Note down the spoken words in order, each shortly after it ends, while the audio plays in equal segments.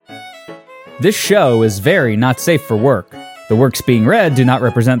This show is very not safe for work. The works being read do not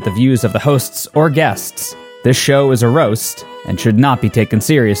represent the views of the hosts or guests. This show is a roast and should not be taken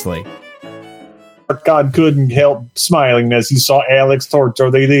seriously. God couldn't help smiling as he saw Alex torture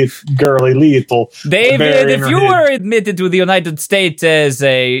the girly little. David, if you were admitted to the United States as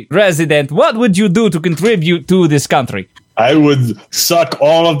a resident, what would you do to contribute to this country? I would suck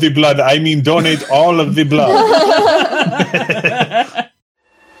all of the blood. I mean, donate all of the blood.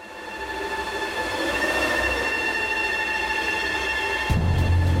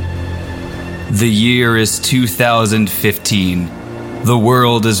 The year is 2015. The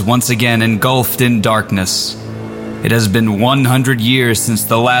world is once again engulfed in darkness. It has been 100 years since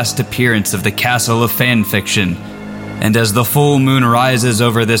the last appearance of the Castle of Fanfiction, and as the full moon rises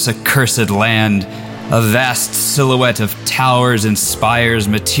over this accursed land, a vast silhouette of towers and spires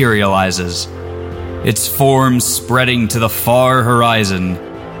materializes, its form spreading to the far horizon.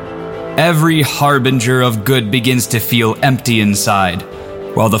 Every harbinger of good begins to feel empty inside,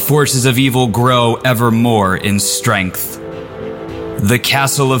 while the forces of evil grow ever more in strength. The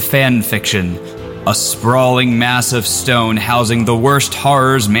Castle of Fanfiction, a sprawling mass of stone housing the worst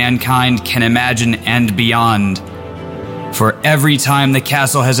horrors mankind can imagine and beyond. For every time the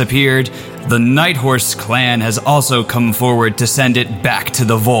castle has appeared, the Nighthorse clan has also come forward to send it back to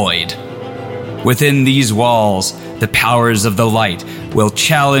the void. Within these walls, the powers of the light will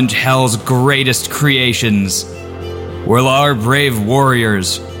challenge Hell's greatest creations. Will our brave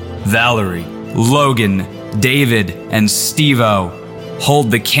warriors, Valerie, Logan, David, and Steve-O,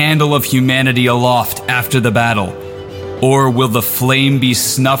 hold the candle of humanity aloft after the battle? Or will the flame be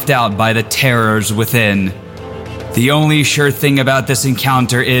snuffed out by the terrors within? The only sure thing about this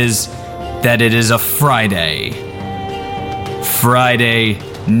encounter is that it is a Friday. Friday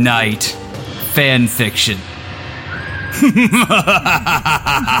night fanfiction.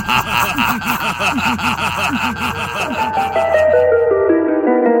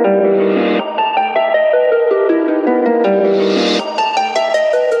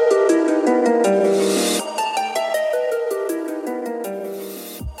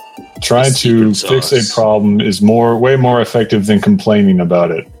 Trying to fix a problem is way more effective than complaining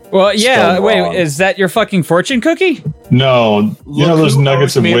about it. Well, yeah, wait, is that your fucking fortune cookie? No, you know those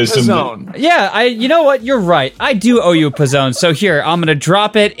nuggets of wisdom. Yeah, you know what? You're right. I do owe you a Pizzone. So here, I'm going to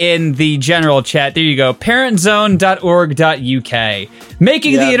drop it in the general chat. There you go. parentzone.org.uk.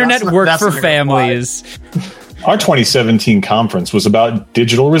 Making the internet work for families. Our 2017 conference was about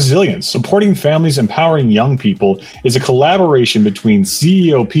digital resilience. Supporting families, empowering young people is a collaboration between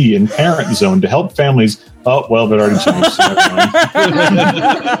CEOP and Parent Zone to help families. Oh, well, that already changed.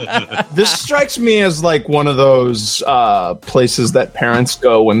 This strikes me as like one of those places that parents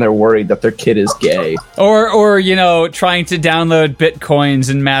go when they're worried that their kid is gay. Or you know, trying to download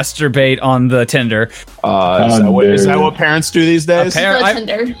bitcoins and masturbate on the Tinder. Is that what parents do these days?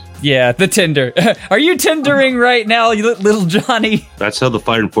 Tinder. Yeah, the Tinder. Are you Tindering right now, you little Johnny? That's how the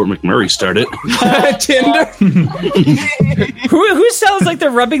fire in Fort McMurray started. Tinder? Who sounds like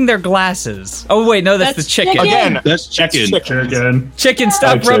they're rubbing their glasses? Oh, wait, no, that's the chicken. Again, that's chicken. Chicken,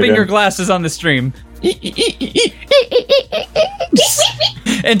 stop rubbing your glasses on the stream.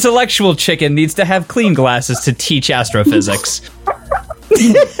 Intellectual chicken needs to have clean glasses to teach astrophysics.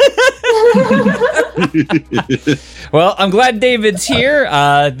 Well, I'm glad David's here.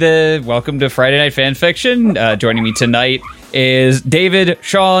 Welcome to Friday Night Fanfiction. Joining me tonight is David,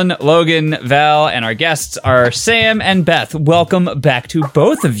 Sean, Logan, Val, and our guests are Sam and Beth. Welcome back to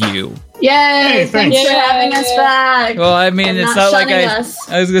both of you. Yay! Thanks for having us back. Well, I mean, it's not like I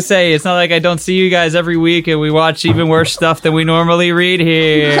was gonna say, it's not like I don't see you guys every week and we watch even worse stuff than we normally read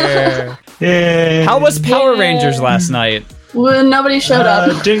here. Yay. How was Power Rangers last night? Well, nobody showed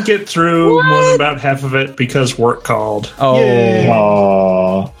up. Didn't get through more than about half of it because work called.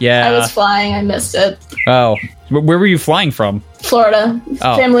 Oh, yeah. I was flying. I missed it. Oh, where were you flying from? Florida.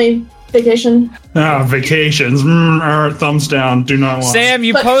 Family vacation. Oh, vacations. Thumbs down. Do not want. Sam,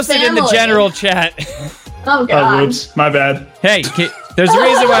 you posted in the general chat. Oh, God. Oh, whoops. My bad. Hey, there's a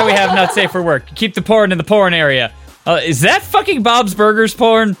reason why we have Not Safe for Work. Keep the porn in the porn area. Is that fucking Bob's Burgers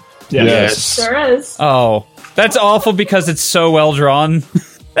porn? Yes. Sure is. Oh. That's awful because it's so well drawn.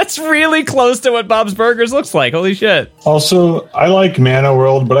 That's really close to what Bob's Burgers looks like. Holy shit. Also, I like Mana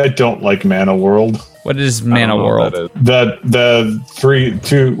World, but I don't like Mana World. What is Mana World? Now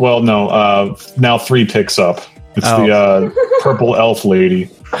 3 picks up. It's the purple elf lady.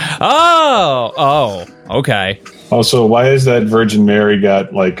 Oh, okay. Also, why is that Virgin Mary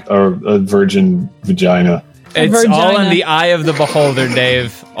got like a virgin vagina? It's all Virgina. in the eye of the beholder,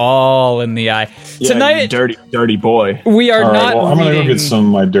 Dave. All in the eye. Yeah, Tonight, you dirty boy. we are All right, not well, I'm going to go reading... get some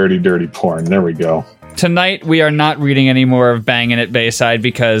of my dirty porn. There we go. Tonight, we are not reading any more of Bangin' It Bayside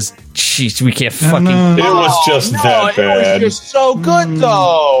because, jeez, we can't fucking... It was just that bad. It was just so good,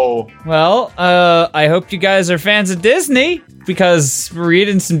 though. Well, I hope you guys are fans of Disney, because we're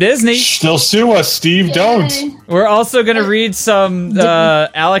reading some Disney. Still sue us, Steve. Don't. We're also going to read some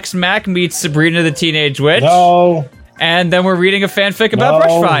Alex Mack meets Sabrina the Teenage Witch. No. And then we're reading a fanfic about He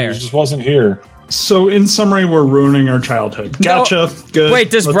Brushfire. just wasn't here. So, in summary, we're ruining our childhood. Gotcha. Good. Wait,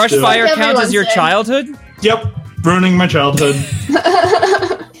 does Let's do it. Brushfire count as your Everyone's childhood? Yep. Ruining my childhood.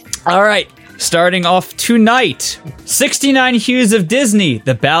 All right. Starting off tonight, 69 Hues of Disney,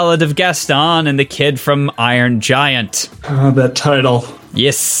 The Ballad of Gaston and the Kid from Iron Giant. That title.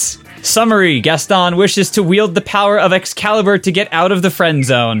 Yes. Summary, Gaston wishes to wield the power of Excalibur to get out of the friend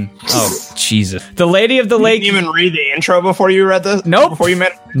zone. Oh, Jesus. The Lady of the Lake... You didn't even read the intro before you read this? Nope. Before you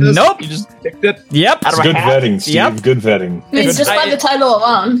met this? Nope. You just picked it? Yep. Out of a Good hat? vetting, Steve. Yep. Good vetting. I mean, just by the title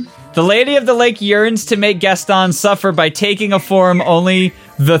alone. The Lady of the Lake yearns to make Gaston suffer by taking a form only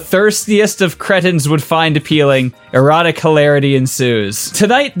the thirstiest of cretins would find appealing. Erotic hilarity ensues.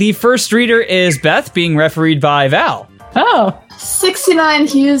 Tonight, the first reader is Beth, being refereed by Val. Oh. 69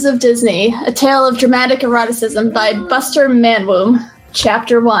 Hues of Disney, A Tale of Dramatic Eroticism by Buster Manwomb.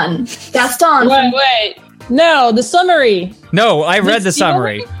 Chapter 1. Gaston. Wait. No, the summary. No, I read the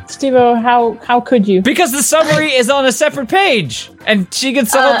summary. Steve-O, how could you? Because the summary is on a separate page, and she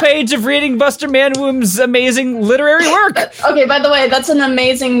gets the whole page of reading Buster Manwomb's amazing literary work. Okay, by the way, that's an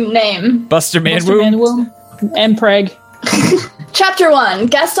amazing name. Buster Manwomb. And Preg. Chapter 1.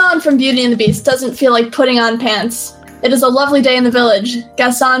 Gaston from Beauty and the Beast doesn't feel like putting on pants. It is a lovely day in the village.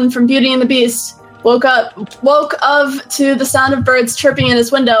 Gaston from Beauty and the Beast woke of to the sound of birds chirping in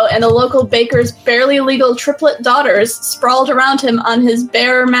his window and the local baker's barely legal triplet daughters sprawled around him on his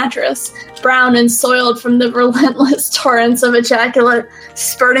bare mattress, brown and soiled from the relentless torrents of ejaculate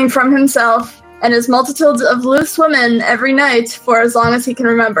spurting from himself and his multitudes of loose women every night for as long as he can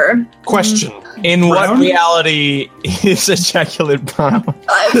remember. Question. In what reality is ejaculate brown?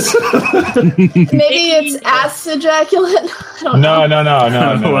 Maybe it's ass ejaculate? I don't know.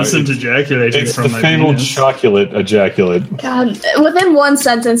 No. It wasn't ejaculating It's from the my fabled penis. chocolate ejaculate. God, within one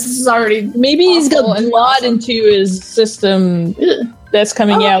sentence, this is already... Maybe he's got awful and blood awesome. into his system that's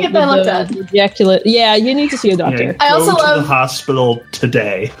coming I'll out get with that looked at. the ejaculate. Yeah, you need to see a doctor. Yeah, I also go to the love- hospital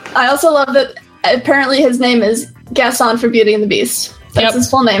today. I also love that apparently his name is Gaston for Beauty and the Beast. That's his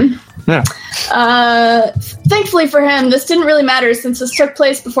full name. Yeah. Thankfully for him, this didn't really matter since this took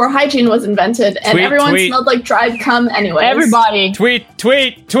place before hygiene was invented, and Tweet, everyone tweet. smelled like dried cum anyways. Everybody. Tweet.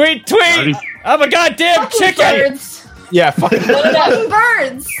 I'm a goddamn Fucking chicken. birds. Yeah, fucking Fucking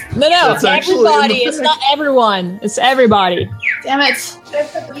birds. No, That's actually in the everybody. It's thing. not everyone. It's everybody. Damn it.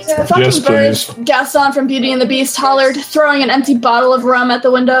 Fucking Yes, birds. please. Gaston from Beauty and the Beast hollered, throwing an empty bottle of rum at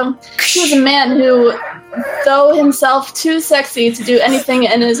the window. He was a man who, though himself too sexy to do anything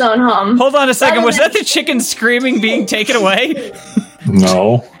in his own home. Hold on a second. Was that the chicken screaming being taken away?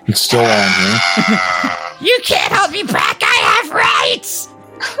 No, it's still on here. You can't hold me back. I have rights.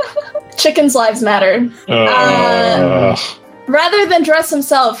 Chickens' lives matter. Rather than dress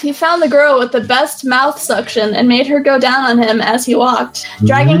himself, he found the girl with the best mouth suction and made her go down on him as he walked,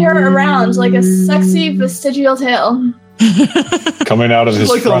 dragging her around like a sexy vestigial tail. Coming out of his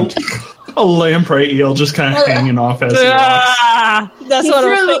Like front. a lamprey eel just kind of hanging off as he walks. That's He what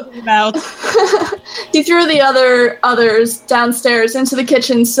threw- I'm thinking about. He threw the others downstairs into the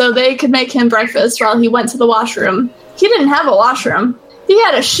kitchen so they could make him breakfast while he went to the washroom. He didn't have a washroom. He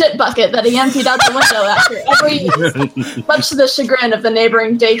had a shit bucket that he emptied out the window after every use, much to the chagrin of the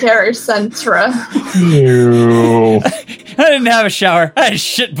neighboring daycare centra. Ew. I didn't have a shower. I had a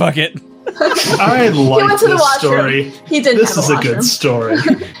shit bucket. I He like went to the this washroom. story. He didn't This have is a a washroom. good story.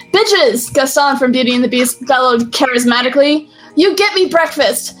 Bitches! Gaston from Beauty and the Beast bellowed charismatically. You get me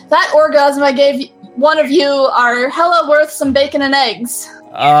breakfast! That orgasm I gave one of you are hella worth some bacon and eggs.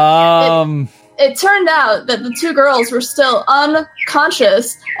 It turned out that the two girls were still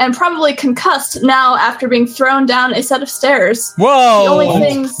unconscious and probably concussed now after being thrown down a set of stairs. Whoa. The only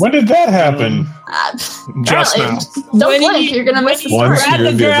things... When did that happen? Just apparently- now. Don't When blink, he- you're gonna miss the One's story. here,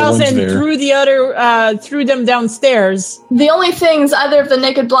 Grabbed the the other girls one's and there. threw them downstairs. The only things either of the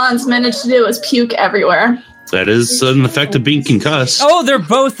naked blondes managed to do was puke everywhere. That is an effect of being concussed. Oh, they're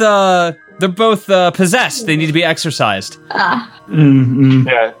both possessed. They need to be exorcised.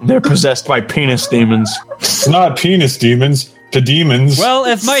 Yeah, they're possessed by penis demons. It's not penis demons. The demons. Well,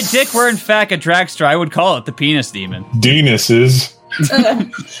 if my dick were in fact a dragster, I would call it the penis demon. Denuses.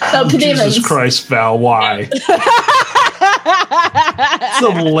 No, Jesus Cademons. Christ, Val, why? It's a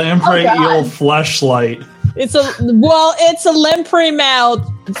lamprey Oh, God. eel fleshlight. It's a lamprey mouth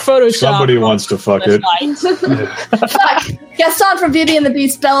Photoshop. Somebody wants to fuck it. Fuck. Gaston from Beauty and the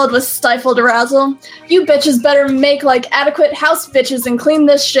Beast bellowed with stifled arousal. You bitches better make like adequate house bitches and clean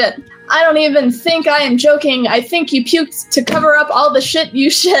this shit. I don't even think I am joking. I think you puked to cover up all the shit you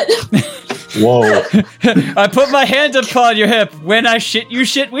shit. Whoa. I put my hand upon your hip. When I shit, you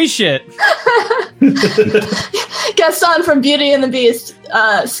shit, we shit. Gaston from Beauty and the Beast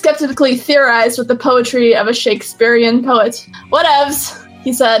skeptically theorized with the poetry of a Shakespearean poet. Whatevs,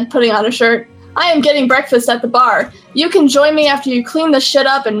 he said, putting on a shirt. I am getting breakfast at the bar. You can join me after you clean the shit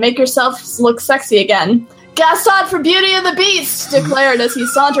up and make yourself look sexy again. Gaston from Beauty and the Beast declared as he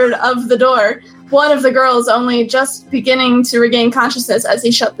sauntered of the door, one of the girls only just beginning to regain consciousness as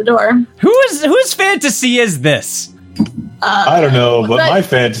he shut the door. Whose fantasy is this? I don't know, but my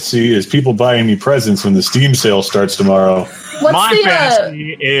fantasy is people buying me presents when the Steam sale starts tomorrow. What's My the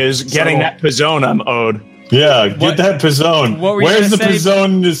fantasy is getting that Pizzone I'm owed. Yeah, get that Pizzone. What were you Where's the gonna say?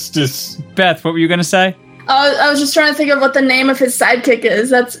 Pizzone? This Beth, what were you going to say? I was just trying to think of what the name of his sidekick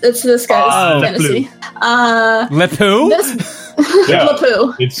is. It's this guy's fantasy. Le Poo? This Yeah.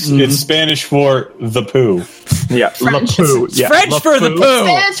 Lapoo. It's Spanish for the poo. Yeah, French. LaPoo. It's French for the poo.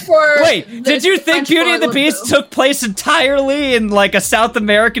 Spanish for Wait, did you think French Beauty for and the Lapoo. Beast took place entirely in like a South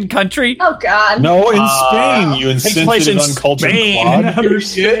American country? Oh God. No, in Spain, you place in insensitive, uncultured Spain. clod.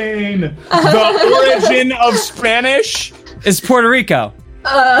 Understand. The origin of Spanish? It's Puerto Rico.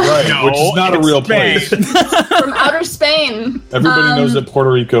 Right, No, which is not a it's real Spain. place. From outer Spain. Everybody knows that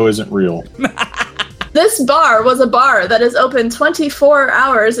Puerto Rico isn't real. This bar was a bar that is open 24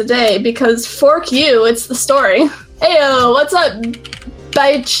 hours a day because fork you, it's the story. Heyo, what's up,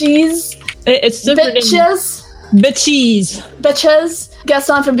 bitches? It's different in Bitches? bitches. Bitches?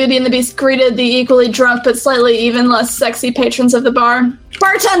 Gaston from Beauty and the Beast greeted the equally drunk but slightly even less sexy patrons of the bar.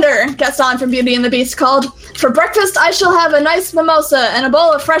 Bartender! Gaston from Beauty and the Beast called. For breakfast, I shall have a nice mimosa and a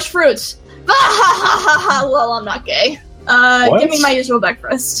bowl of fresh fruit. Well, I'm not gay. Give me my usual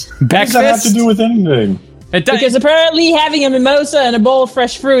breakfast. What does that have to do with anything? It does- Because apparently having a mimosa and a bowl of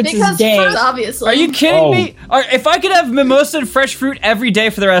fresh fruits Because is gay. fruit, obviously. Are you kidding Oh. me? If I could have mimosa and fresh fruit every day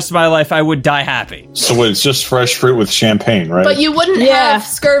for the rest of my life, I would die happy. So it's just fresh fruit with champagne, right? But you wouldn't Yeah. have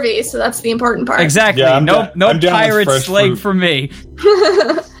scurvy, so that's the important part. Exactly. Yeah, I'm no down- no I'm down with pirate's fresh leg fruit. for me.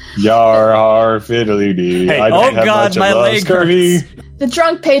 Yar har fiddly dee. Hey, I don't oh have God, much of my a leg scurvy. hurts. The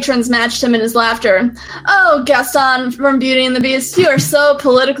drunk patrons matched him in his laughter. Oh, Gaston from Beauty and the Beast, you are so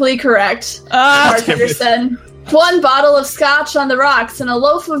politically correct. Bartender said. One bottle of scotch on the rocks and a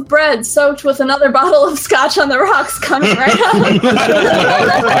loaf of bread soaked with another bottle of scotch on the rocks coming right up. Okay.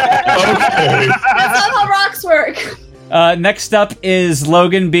 That's not how rocks work. Next up is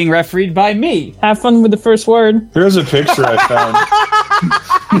Logan being refereed by me. Have fun with the first word. Here's a picture I found.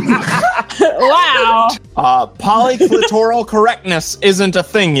 Wow. Polyclitoral correctness isn't a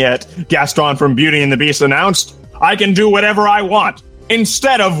thing yet, Gaston from Beauty and the Beast announced. I can do whatever I want.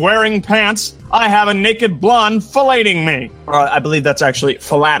 Instead of wearing pants, I have a naked blonde filleting me. I believe that's actually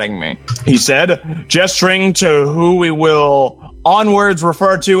fillatting me, he said, gesturing to who we will onwards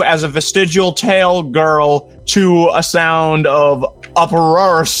refer to as a vestigial tail girl to a sound of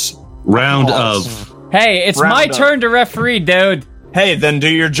uproarious. Round of. Hey, it's Round my up. turn to referee, dude. Hey, then do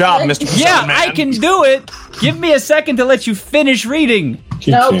your job, Mr. Yeah, Man. I can do it. Give me a second to let you finish reading.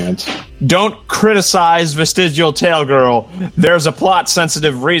 He Nope. can't. Don't criticize Vestigial Tail Girl. There's a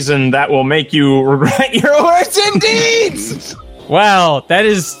plot-sensitive reason that will make you regret your words and deeds! Wow, that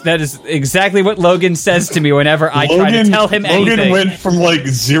is exactly what Logan says to me whenever I try to tell him Logan anything. went from like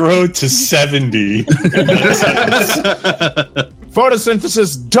 0 to 70.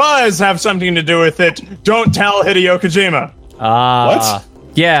 Photosynthesis does have something to do with it. Don't tell Hideo Kojima. What?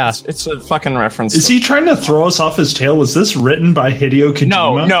 Yeah. It's a fucking reference. Is he trying to throw us off his tail? Was this written by Hideo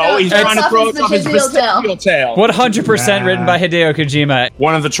Kojima? No, he's It's trying to off throw his us off his vestigial Vestigial Tail. 100% written by Hideo Kojima.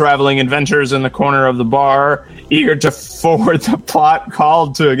 One of the traveling inventors in the corner of the bar, eager to forward the plot,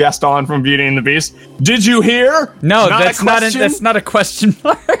 called to Gaston from Beauty and the Beast. Did you hear? No, Not a that's not question? that's not a question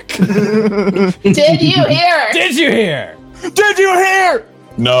mark. Did you hear? Did you hear? Did you hear?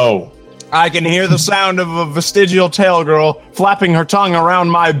 No. I can hear the sound of a vestigial tail girl flapping her tongue around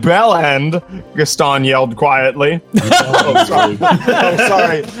my bell end, Gaston yelled quietly. Oh, sorry. Oh,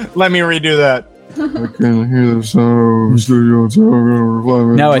 sorry. Let me redo that. I can hear the sound of a vestigial tail girl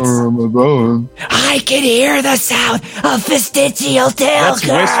flapping No, her it's- tongue around my bell end. I can hear the sound of vestigial tail That's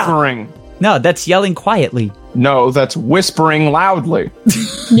whispering. No, that's yelling quietly. No, that's whispering loudly.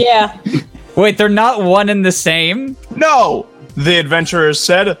 Yeah. Wait, they're not one and the same? No! The adventurers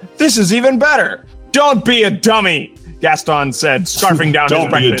said, "This is even better." "Don't be a dummy," Gaston said, scarfing down his Don't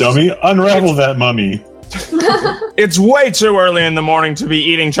be a breakfast. dummy. Unravel that mummy. "It's way too early in the morning to be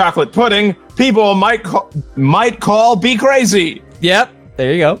eating chocolate pudding. People might call be crazy." Yep.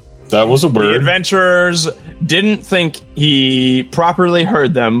 There you go. That was a The word. adventurers didn't think he properly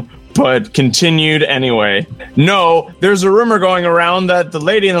heard them, but continued anyway. "No, there's a rumor going around that the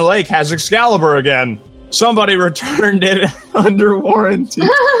Lady in the Lake has Excalibur again. Somebody returned it under warranty."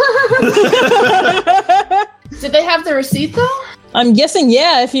 Did they have the receipt though? I'm guessing,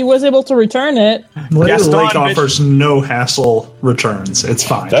 yeah, if he was able to return it. Lady Gaston Lake bitch- offers no hassle returns. It's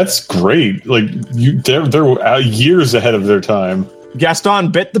fine. That's great. Like they're years ahead of their time. Gaston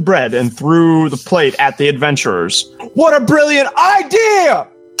bit the bread and threw the plate at the adventurers. "What a brilliant idea!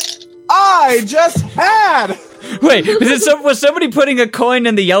 I just had!" Wait, was somebody putting a coin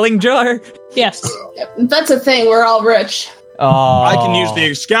in the yelling jar? Yes. That's a thing. We're all rich. Oh, "I can use the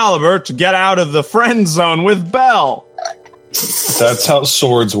Excalibur to get out of the friend zone with Belle." That's how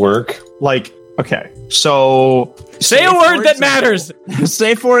swords work. Like, okay, so Say a for word that example- matters.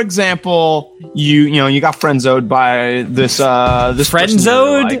 Say, for example, you got friend-zoned by this person Friend you really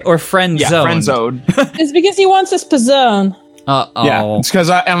zoned like. or friend Yeah, zoned? friend-zoned. It's because he wants his pizzone. Uh-oh. Yeah, it's because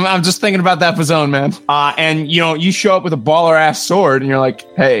I'm just thinking about that pizzone, man. And you show up with a baller-ass sword, and you're like,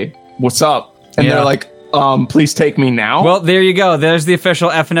 "Hey, what's up?" And Yeah. they're like, "Please take me now." Well, there you go. There's the official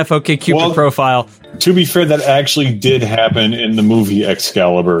FNFOK Cupid Well- profile. To be fair, that actually did happen in the movie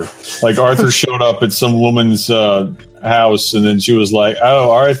Excalibur. Like Arthur showed up at some woman's house, and then she was like, "Oh,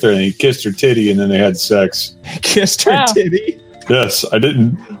 Arthur," and he kissed her titty, and then they had sex. Kissed her Wow. titty. Yes, I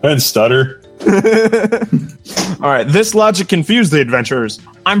didn't stutter. All right, this logic confused the adventurers.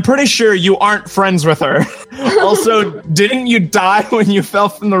 "I'm pretty sure you aren't friends with her. Also, didn't you die when you fell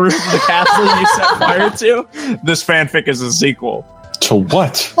from the roof of the castle you set fire to?" This fanfic is a sequel To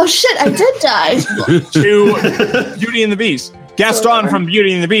what? Oh shit! I did die. to Beauty and the Beast. Gaston from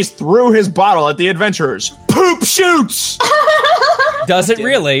Beauty and the Beast threw his bottle at the adventurers. "Poop shoots!" Does it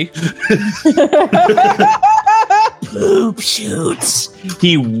really? "Poop shoots!"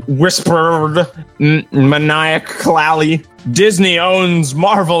 he whispered maniacally. "Disney owns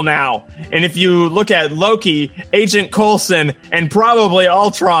Marvel now, and if you look at Loki, Agent Coulson, and probably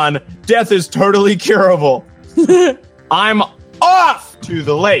Ultron, death is totally curable. I'm off to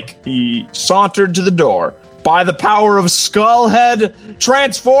the lake." He sauntered to the door. "By the power of Skullhead,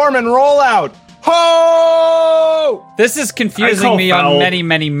 transform and roll out. Ho!" This is I confusing call me on foul. many,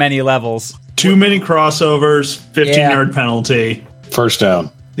 many, many levels. Too many crossovers, 15-yard Yeah. penalty. First down.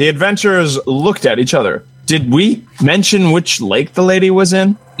 The adventurers looked at each other. "Did we mention which lake the lady was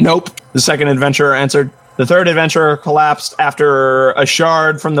in?" "Nope," the second adventurer answered. The third adventurer collapsed after a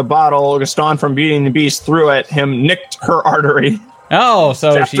shard from the bottle Gaston from Beauty and the Beast threw at him nicked her artery. Oh,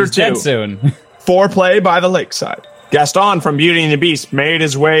 so Chapter she's dead 2. soon. Foreplay by the lakeside. Gaston from Beauty and the Beast made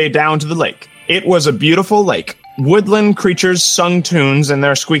his way down to the lake. It was a beautiful lake. Woodland creatures sung tunes in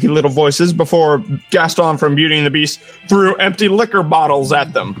their squeaky little voices before Gaston from Beauty and the Beast threw empty liquor bottles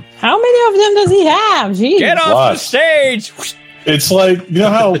at them. How many of them does he have? Jeez. Get off the Lots. stage! It's like, you know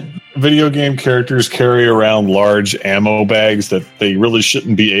how video game characters carry around large ammo bags that they really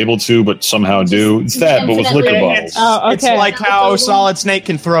shouldn't be able to, but somehow do? It's that, but with liquor Infinitely. bottles. Oh, It's okay. like how Solid Snake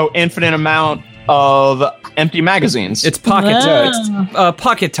can throw infinite amount of empty magazines. It's pocket, Ah.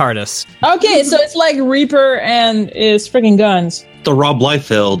 pocket TARDIS. Okay, so it's like Reaper and his freaking guns. The Rob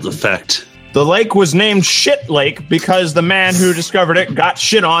Liefeld effect. The lake was named Shit Lake because the man who discovered it got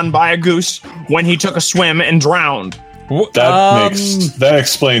shit on by a goose when he took a swim and drowned. That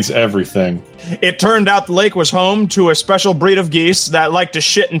explains everything. It turned out the lake was home to a special breed of geese that like to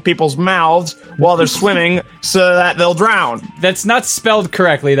shit in people's mouths while they're swimming so that they'll drown. That's not spelled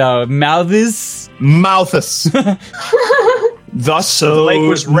correctly, though. Mouths? Mouthus. Thus, the lake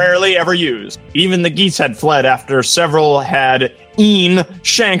was rarely ever used. Even the geese had fled after several had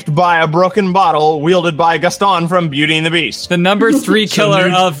shanked by a broken bottle wielded by Gaston from Beauty and the Beast. The number 3 killer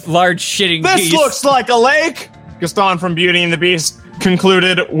of large shitting This geese. looks like a lake, Gaston from Beauty and the Beast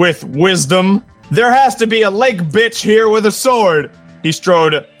concluded with wisdom. There has to be a lake bitch here with a sword. He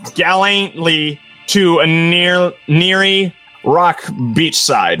strode gallantly to a neary rock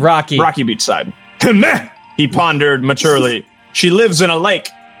beachside. Rocky beachside. Meh, he pondered maturely. She lives in a lake.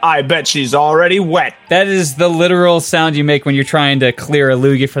 I bet she's already wet. That is the literal sound you make when you're trying to clear a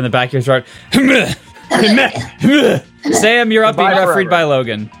loogie from the back of your throat. Sam, you're up being refereed by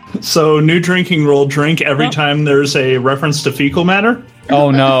Logan. So, new drinking rule, drink every time there's a reference to fecal matter.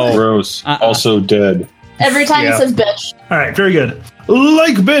 Oh, no. Gross. Also dead. Every time Yeah. it says bitch. All right, very good.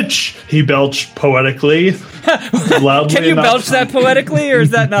 Like bitch, he belched poetically. Loudly Can you enough. belch that poetically, or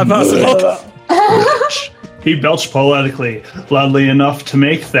is that not possible? He belched poetically, loudly enough to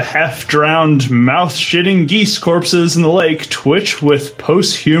make the half-drowned, mouth-shitting geese corpses in the lake twitch with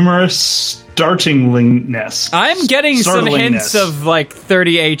posthumous startlingness. I'm getting some hints of like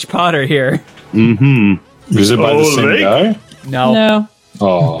 30H Potter here. Is it by the same guy? No.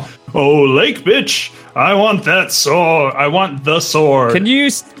 Oh. Oh, lake bitch, I want that sword. I want the sword. Can you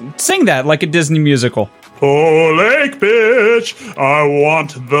sing that like a Disney musical? Oh, lake bitch, I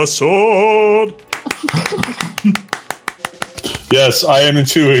want the sword. Yes, I am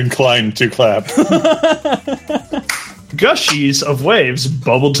too inclined to clap. Gushies of waves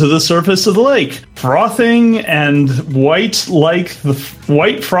bubbled to the surface of the lake, frothing and white like the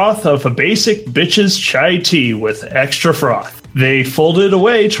white froth of a basic bitch's chai tea with extra froth. They folded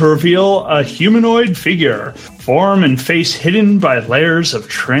away to reveal a humanoid figure, form and face hidden by layers of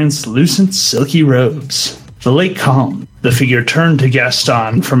translucent silky robes. The lake calmed. The figure turned to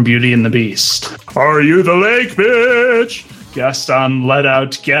Gaston from Beauty and the Beast. Are you the lake, bitch? Gaston let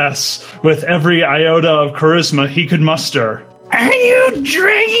out gas with every iota of charisma he could muster. Are you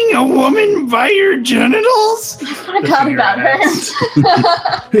dragging a woman by your genitals? I forgot about her.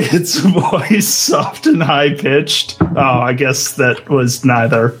 Its voice soft and high-pitched. Oh, I guess that was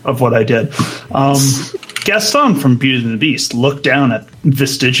neither of what I did. Gaston from Beauty and the Beast looked down at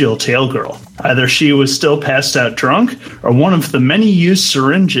Vestigial Tail Girl. Either she was still passed out drunk, or one of the many used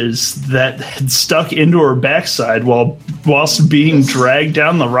syringes that had stuck into her backside whilst being dragged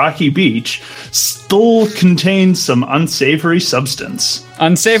down the rocky beach still contained some unsavory substance.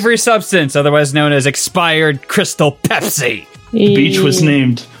 Unsavory substance, otherwise known as expired Crystal Pepsi. The beach was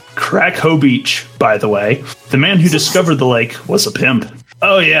named Crackho Beach, by the way. The man who discovered the lake was a pimp.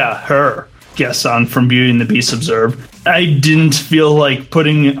 Oh yeah, her. Gaston from Beauty and the Beast observed. I didn't feel like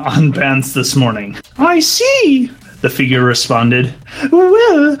putting on pants this morning. I see, the figure responded.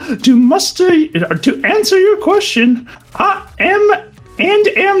 Well, to answer your question, I am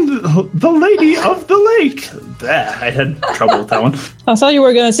the lady of the lake. I had trouble with that one. I thought you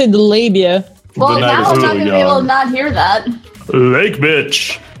were going to say the labia. Well, The night now is I'm not really going to be able young. to not hear that. Lake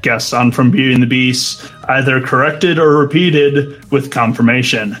bitch. Gaston from Beauty and the Beast either corrected or repeated with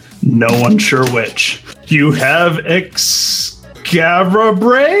confirmation. No one sure which. You have Excalibur?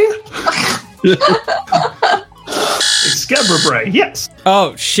 Excalibur, yes.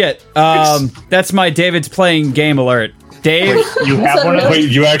 Oh, shit. That's my David's playing game alert. Dave, You have one of Wait,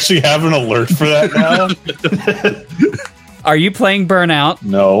 you actually have an alert for that now? are you playing Burnout?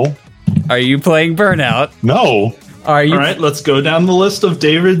 No. Are you playing Burnout? No. Are you? All right, let's go down the list of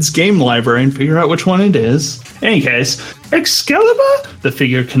David's game library and figure out which one it is. Any case, Excalibur? The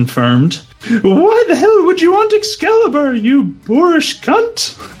figure confirmed. Why the hell would you want Excalibur, you boorish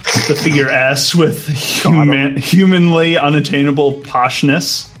cunt? The figure asked with humanly unattainable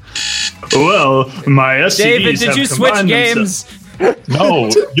poshness. Well, my STDs David, did have you switch combined games?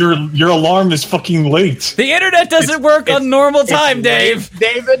 No. your alarm is fucking late. The internet doesn't work on normal time, Dave.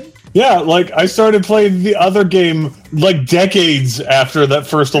 David. Yeah, like I started playing the other game like decades after that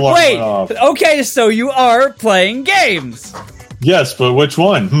first alarm Wait, went off. okay, so you are playing games. Yes, but which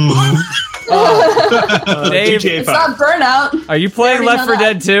one? Dave, GTA It's 5. not Burnout. are you playing I Left 4 already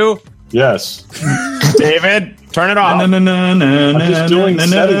know Dead 2? Yes. David, turn it off. I'm just doing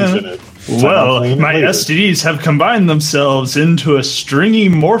settings in it. Well, I'm playing it my later. STDs have combined themselves into a stringy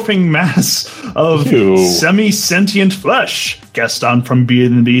morphing mass of Ew. semi-sentient flesh, Gaston from Beauty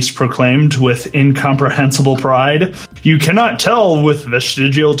and the Beast proclaimed with incomprehensible pride. You cannot tell with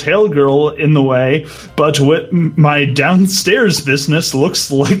Vestigial Tail Girl in the way, but what my downstairs business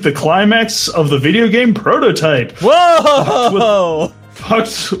looks like the climax of the video game prototype. Whoa!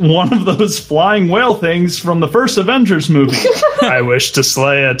 Fucked one of those flying whale things from the first Avengers movie. I wish to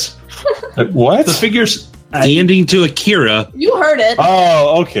slay it. What? The figures... The ending to Akira. You heard it.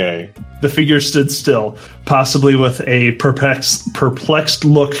 Oh, okay. The figure stood still, possibly with a perplexed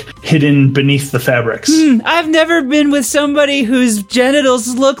look hidden beneath the fabrics. I've never been with somebody whose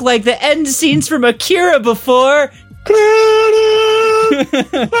genitals look like the end scenes from Akira before.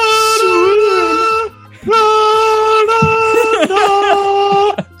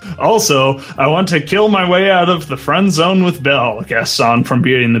 Also, I want to kill my way out of the friend zone with Belle, Gaston from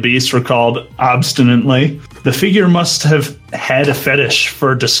Beauty and the Beast recalled obstinately. The figure must have had a fetish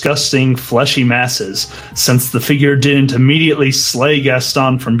for disgusting fleshy masses, since the figure didn't immediately slay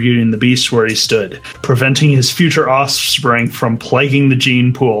Gaston from Beauty and the Beast where he stood, preventing his future offspring from plaguing the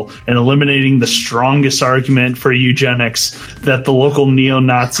gene pool and eliminating the strongest argument for eugenics that the local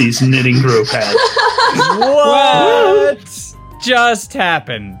neo-Nazis knitting group had. What? just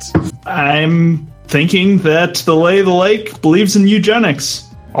happened? I'm thinking that the Lay of the Lake believes in eugenics.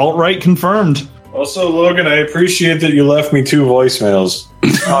 Alt-right confirmed. Also, Logan, I appreciate that you left me 2 voicemails.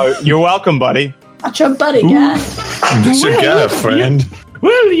 You're welcome, buddy. Not your buddy, guy. Just your guy, friend.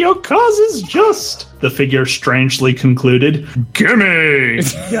 Well, your cause is just, the figure strangely concluded. Gimme!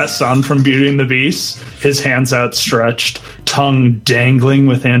 Gaston from Beauty and the Beast, his hands outstretched, tongue dangling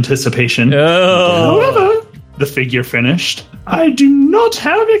with anticipation. However, the figure finished. I do not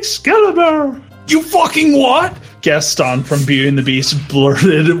have Excalibur! You fucking what? Gaston from Beauty and the Beast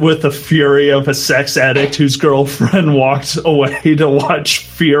blurted with the fury of a sex addict whose girlfriend walked away to watch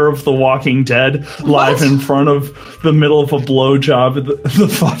Fear of the Walking Dead live in front of the middle of a blowjob. The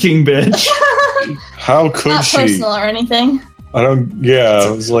fucking bitch. How could Not she? personal or anything. I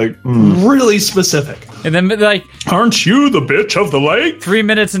was like, Really specific. And then, like, Aren't you the bitch of the lake? 3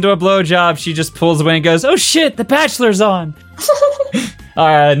 minutes into a blowjob, she just pulls away and goes, "Oh shit, The Bachelor's on."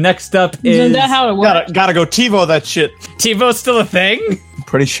 Next up is... Isn't that how it works? Gotta go TiVo that shit. TiVo's still a thing?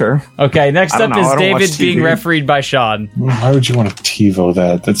 Pretty sure. Okay, next I don't up know, is I don't David watch being TV. refereed by Sean. why would you want to TiVo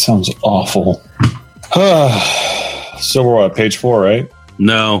that? That sounds awful. So we're on page 4, right?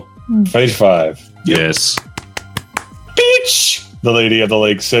 No. Page 5. Yes. Bitch! The Lady of the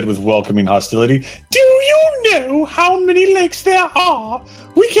Lake said with welcoming hostility. Do you know how many lakes there are?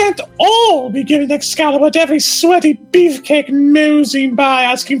 We can't all be giving Excalibur to every sweaty beefcake moseying by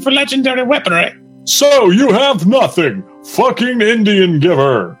asking for legendary weaponry. So you have nothing. Fucking Indian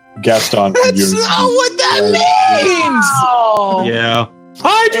giver. Gaston. That's not what that means! Oh. Yeah.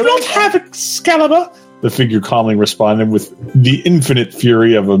 I do not have Excalibur. The figure calmly responded with the infinite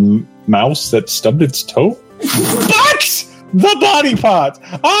fury of a mouse that stubbed its toe. But the body part.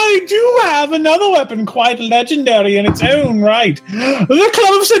 I do have another weapon quite legendary in its own right. The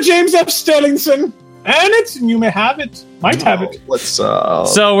Club of Sir James F. Sterlingson. And you may have it. Might have it. Let's,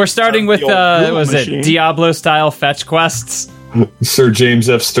 So we're starting with, the old Google was machine. it Diablo-style fetch quests? Sir James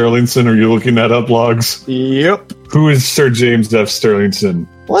F. Sterlingson, are you looking that up, Logs? Yep. Who is Sir James F. Sterlingson?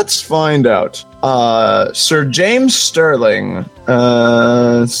 Let's find out. Sir James Sterling.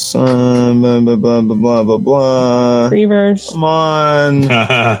 Blah, blah, blah, blah, blah, blah. Reverse. Come on.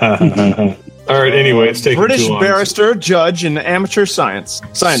 All right, anyway, it's taking British too long. barrister, judge, and amateur scientist.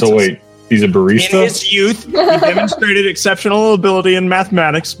 So wait, he's a In barista? his youth, he demonstrated exceptional ability in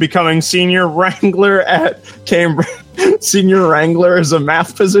mathematics, becoming senior wrangler at Cambridge. Senior wrangler is a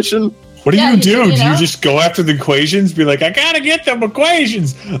math position. What do Yeah, you you do? know? Do you just go after the equations? Be like, I gotta get them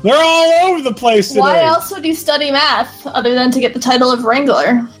equations. They're all over the place today. Why else would you study math other than to get the title of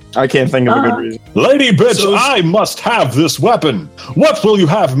Wrangler? I can't think of a good reason. Lady bitch, I must have this weapon. What will you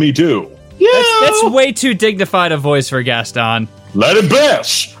have me do? That's way too dignified a voice for Gaston. Lady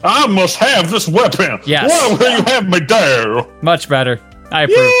bitch, I must have this weapon. Yes. What will you have me do? Much better. I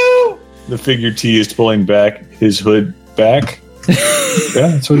approve. The figure T is pulling back his hood back. Yeah,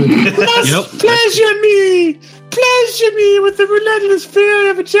 that's what it is. Yep. Pleasure me with the relentless fury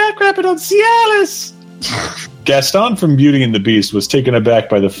of a jackrabbit on Cialis. Gaston from Beauty and the Beast was taken aback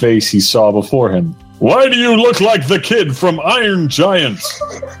by the face he saw before him. Why do you look like the kid from Iron Giant?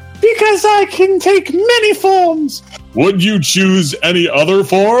 Because I can take many forms. Would you choose any other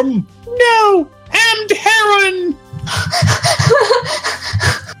form? No, Amharion.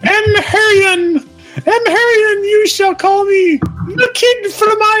 Amharion, you shall call me. The kid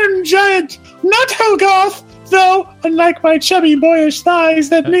from Iron Giant, not Hogarth. Though, unlike my chubby boyish thighs,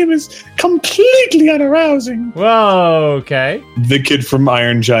 that name is completely unarousing. Whoa, okay. The kid from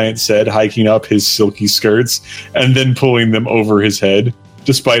Iron Giant said, hiking up his silky skirts and then pulling them over his head.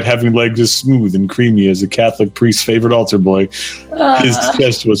 Despite having legs as smooth and creamy as a Catholic priest's favorite altar boy, his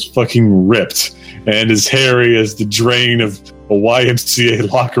chest was fucking ripped and as hairy as the drain of a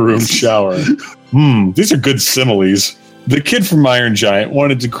YMCA locker room shower. These are good similes. The kid from Iron Giant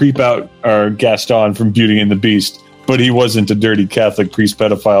wanted to creep out Gaston from Beauty and the Beast, but he wasn't a dirty Catholic priest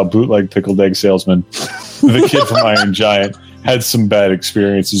pedophile bootleg pickled egg salesman. The kid from Iron Giant had some bad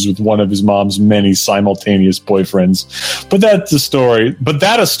experiences with one of his mom's many simultaneous boyfriends. But that's a story. But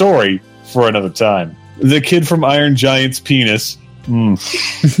that a story for another time. The kid from Iron Giant's penis. No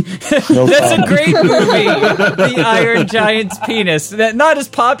That's comment. a great movie, The Iron Giant's Penis. Not as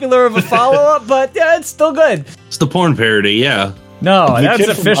popular of a follow-up, but it's still good. It's the porn parody, yeah. No, The that's kid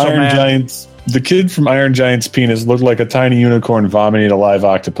from official, Iron man. Giant's, the kid from Iron Giant's penis looked like a tiny unicorn vomiting a live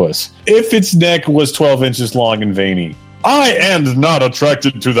octopus. If its neck was 12 inches long and veiny. I am not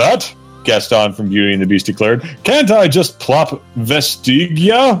attracted to that, Gaston from Beauty and the Beast declared. Can't I just plop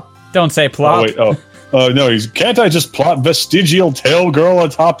Vestigia? Don't say plop. Oh, wait, no, can't I just plop Vestigial Tail Girl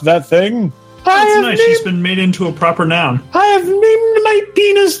atop that thing? That's nice. She's been made into a proper noun. I have named my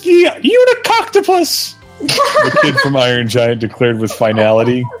penis the Unicoctopus. The kid from Iron Giant declared with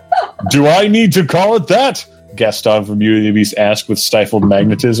finality. Do I need to call it that? Gaston from Beauty and the Beast asked with stifled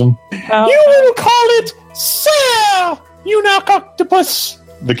magnetism. You will call it Sir Unicoctopus.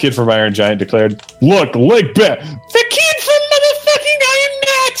 The kid from Iron Giant declared. Look, Lake Bet. The kid from motherfucking Iron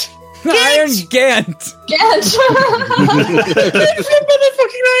Net. Iron Gant.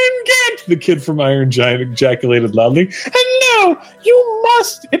 The kid from Iron Giant ejaculated loudly. And now,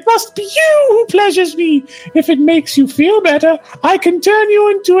 it must be you who pleasures me. If it makes you feel better, I can turn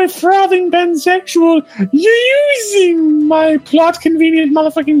you into a frothing pansexual using my plot-convenient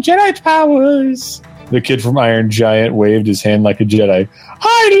motherfucking Jedi powers. The kid from Iron Giant waved his hand like a Jedi.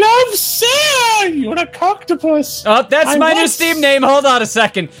 I love Sir Unicoctopus. Oh, that's my new Steam name. Hold on a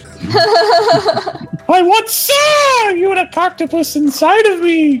second. I want Sir Unicoctopus inside of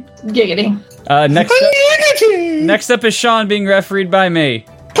me. Giggity. Next up is Sean being refereed by me.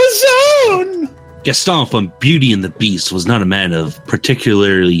 Pazone! Gaston from Beauty and the Beast was not a man of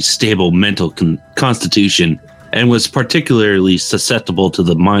particularly stable mental constitution and was particularly susceptible to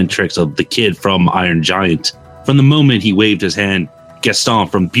the mind tricks of the kid from Iron Giant. From the moment he waved his hand, Gaston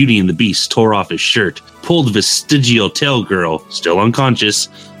from Beauty and the Beast tore off his shirt, pulled vestigial tail girl, still unconscious,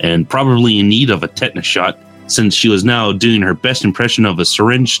 and probably in need of a tetanus shot, since she was now doing her best impression of a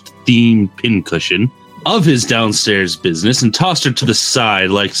syringe-themed pincushion, of his downstairs business and tossed her to the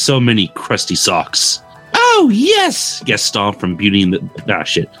side like so many crusty socks. Oh, yes! Gaston from Beauty and the...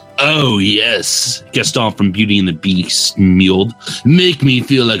 Oh, yes! Gaston from Beauty and the Beast mewed. Make me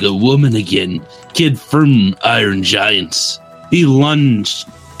feel like a woman again. Kid from Iron Giants. He lunging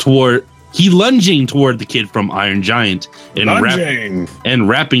toward the kid from Iron Giant and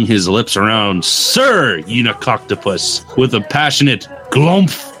wrapping his lips around Sir Unicoctopus with a passionate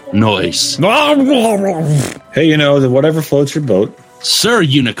glump noise. Hey, whatever floats your boat. Sir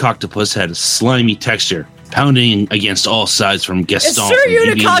Unicoctopus had a slimy texture, pounding against all sides from Gaston. Is Sir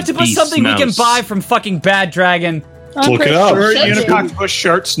Unicoctopus something we can buy from fucking Bad Dragon? Look it up. Sir Unicoctopus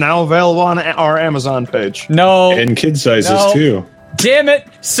shirts now available on our Amazon page. No. And kid sizes, too. Damn it!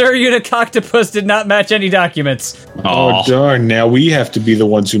 Sir Unicoctopus did not match any documents. Oh, darn. Now we have to be the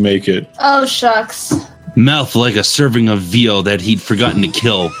ones who make it. Oh, shucks. Mouth like a serving of veal that he'd forgotten to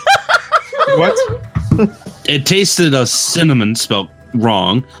kill. What? It tasted of cinnamon spelled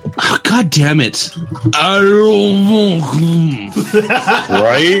wrong. Oh, God damn it.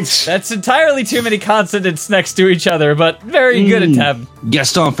 Right? That's entirely too many consonants next to each other, but very good attempt.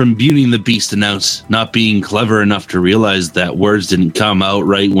 Gaston from Beauty and the Beast announced, not being clever enough to realize that words didn't come out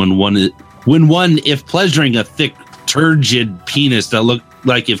right when one, if pleasuring a thick, turgid penis that looked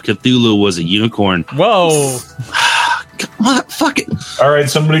like if Cthulhu was a unicorn. Whoa. What? Fuck it. All right,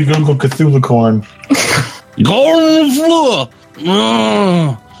 somebody Google Cthulhu corn. Go on the floor.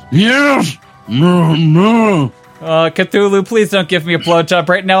 Yes. No. Cthulhu, please don't give me a blowjob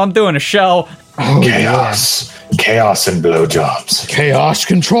right now. I'm doing a show. Chaos. Chaos and blowjobs. Chaos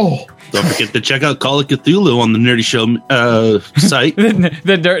control. Don't forget to check out Call of Cthulhu on the Nerdy Show site. the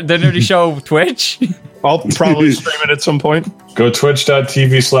Nerdy Show Twitch. I'll probably stream it at some point. Go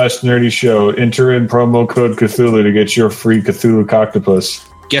twitch.tv/Nerdy Show. Enter in promo code Cthulhu to get your free Cthulhu Coctopus.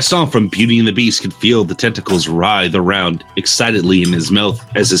 Gaston from Beauty and the Beast could feel the tentacles writhe around excitedly in his mouth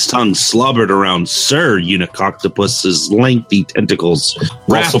as his tongue slobbered around Sir Unicoctopus's lengthy tentacles.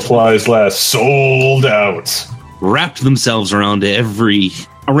 While supplies last, sold out. Wrapped themselves around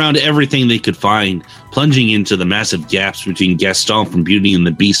everything they could find, plunging into the massive gaps between Gaston from Beauty and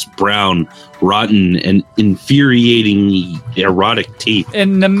the Beast's brown, rotten, and infuriatingly erotic teeth.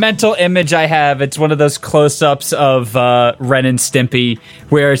 In the mental image I have, it's one of those close-ups of Ren and Stimpy,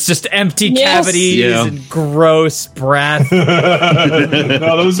 where it's just empty cavities and gross breath.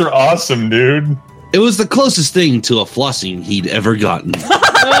 No, those are awesome, dude. It was the closest thing to a flossing he'd ever gotten.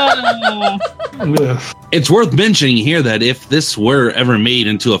 It's worth mentioning here that if this were ever made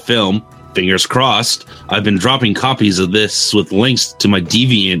into a film, fingers crossed, I've been dropping copies of this with links to my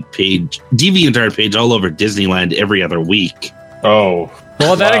DeviantArt page all over Disneyland every other week. Oh.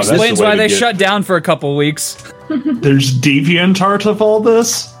 Well, that explains why they shut down for a couple weeks. There's DeviantArt of all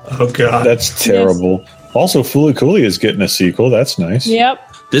this? Oh, God. That's terrible. Yes. Also, Fooly Cooly is getting a sequel. That's nice. Yep.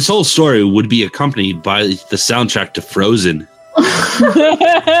 This whole story would be accompanied by the soundtrack to Frozen.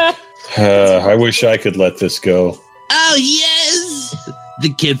 I wish I could let this go. Oh, yes!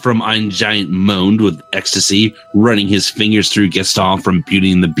 The kid from Iron Giant moaned with ecstasy, running his fingers through Gaston from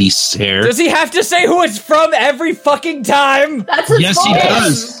Beauty and the Beast's hair. Does he have to say who it's from every fucking time? That's his Yes, he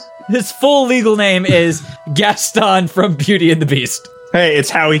does. His full legal name is Gaston from Beauty and the Beast. Hey, it's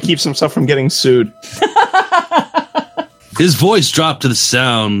how he keeps himself from getting sued. His voice dropped to the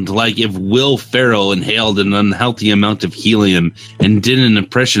sound like if Will Ferrell inhaled an unhealthy amount of helium and did an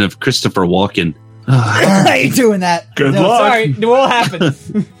impression of Christopher Walken. I ain't doing that. Good No, luck. sorry, it won't happen.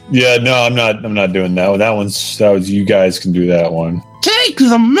 Yeah, no, I'm not doing that. That was you guys can do that one. Take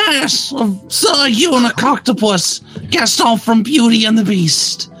the mass of Sir Unicoctopus, Gaston from Beauty and the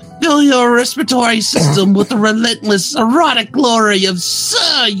Beast. Fill your respiratory system with the relentless erotic glory of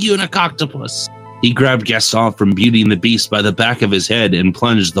Sir Unicoctopus. He grabbed Gaston from Beauty and the Beast by the back of his head and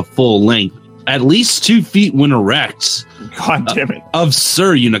plunged the full length, at least 2 feet when erect, God damn it. of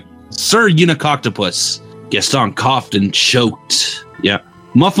Sir Unicoctopus. Gaston coughed and choked. Yeah.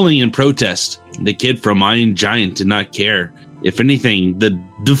 Muffling in protest, the kid from Iron Giant did not care. If anything, the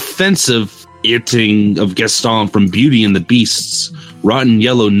defensive eating of Gaston from Beauty and the Beast's rotten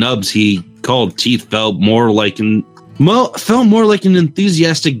yellow nubs he called teeth felt more like an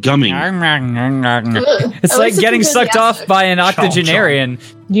enthusiastic gumming. It's like getting sucked off by an octogenarian.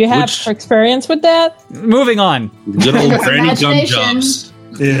 Do you have experience with that? Moving on. Good old granny gum Imagination. jobs.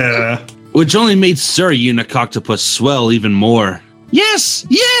 Yeah. Which only made Sir Unicoctopus swell even more. Yes!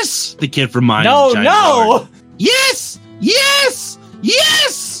 Yes! The kid from Iron Giant roared. Yes! Yes!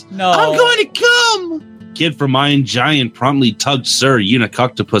 Yes! No. I'm going to come! Kid from Iron Giant promptly tugged Sir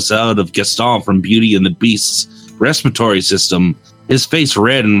Unicoctopus out of Gaston from Beauty and the Beast's respiratory system, his face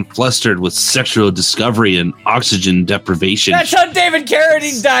red and flustered with sexual discovery and oxygen deprivation. That's how David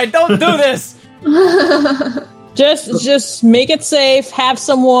Carradine died. Don't do this. Just make it safe. Have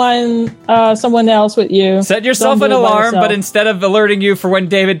someone else with you. Set yourself Don't an do it by alarm, yourself. but instead of alerting you for when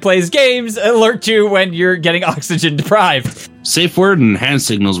David plays games, alert you when you're getting oxygen deprived. Safe word and hand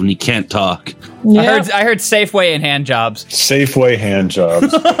signals when you can't talk. Yep. I heard Safeway and hand jobs. Safeway hand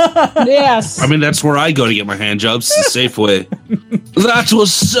jobs. Yes. I mean, that's where I go to get my hand jobs, the Safeway. That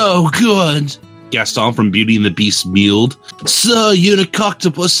was so good. Gaston from Beauty and the Beast mewed. Sir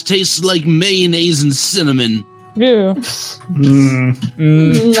Unicoctopus tastes like mayonnaise and cinnamon. Ew.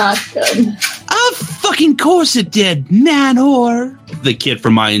 Not good. Of fucking course it did, man whore. The kid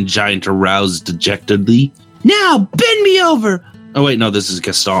from Iron Giant aroused dejectedly. Now, bend me over. Oh, wait, no, this is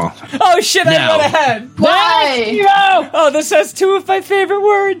Gaston. Oh shit, I Now. got ahead. Why? Oh, this has 2 of my favorite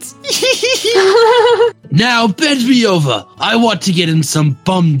words. Now, bend me over. I want to get in some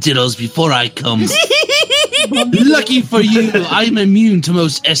bum diddles before I come. Lucky for you, I'm immune to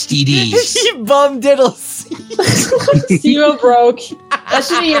most STDs. Bum diddles. Zero broke. That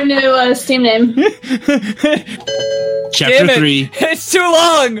should be your new Steam name. Chapter Damn it. 3. It's too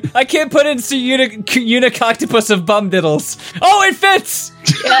long. I can't put in Unicoctopus of bum diddles. Oh, it fits.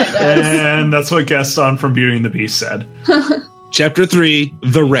 And that's what Gaston from Beauty and the Beast said. Chapter 3,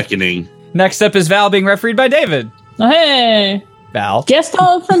 The Reckoning. Next up is Val being refereed by David. Hey. Val.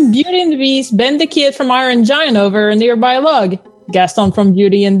 Gaston from Beauty and the Beast bent the kid from Iron Giant over a nearby log. Gaston from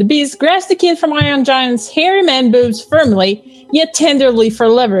Beauty and the Beast grasped the kid from Iron Giant's hairy man boobs firmly, yet tenderly for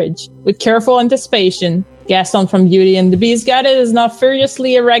leverage. With careful anticipation, Gaston from Beauty and the Beast guided his not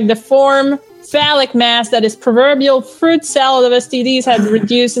furiously erect deformed phallic mass that his proverbial fruit salad of STDs had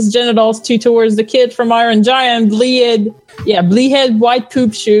reduced his genitals to towards the kid from Iron Giant, bleehead white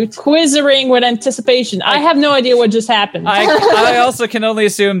poop shoot, quivering with anticipation. I have no idea what just happened. I also can only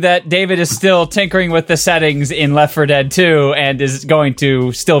assume that David is still tinkering with the settings in Left 4 Dead 2 and is going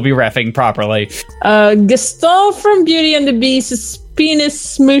to still be reffing properly. Gaston from Beauty and the Beast's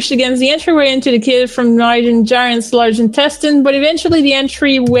penis smooshed against the entryway into the kid from Iron Giant's large intestine, but eventually the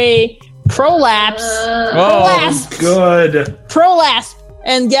entryway prolapsed,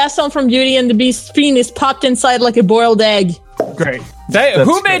 and Gaston from Beauty and the Beast's penis popped inside like a boiled egg. Great.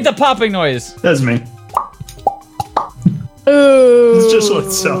 Who made the popping noise? That's me. Ooh, It's just what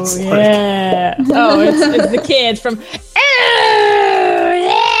it sounds like. yeah. Oh, it's the kid from.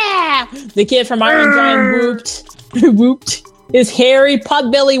 The kid from Iron Giant whooped. His hairy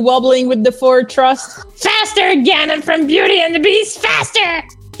potbelly wobbling with the forward thrust. Faster, Ganon from Beauty and the Beast, faster!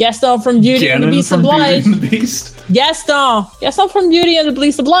 Gaston from Beauty and the Ganon Beast from obliged. Beauty and the Beast. Gaston from Beauty and the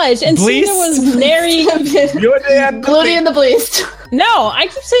Beast obliged. And soon there was nary. Beauty and the Beast. No, I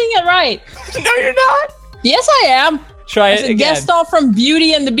keep saying it right. No, you're not. Yes, I am. Try I it said again. Gaston from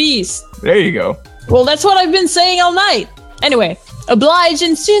Beauty and the Beast. There you go. Well, that's what I've been saying all night. Anyway, obliged,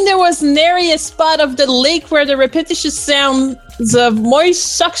 and soon there was nary a spot of the lake where the repetitious sounds of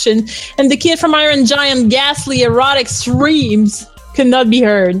moist suction and the kid from Iron Giant ghastly erotic screams could not be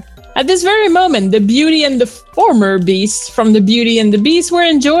heard. At this very moment, the Beauty and the former beasts from the Beauty and the Beast were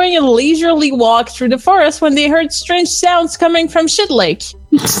enjoying a leisurely walk through the forest when they heard strange sounds coming from Shit Lake.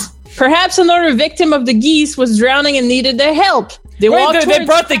 Perhaps another victim of the geese was drowning and needed their help. They walk Wait, they towards-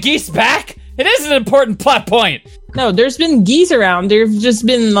 brought the geese back? It is an important plot point. No, there's been geese around. There've just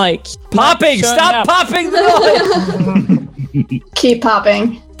been like Popping! showing Stop up. popping the Keep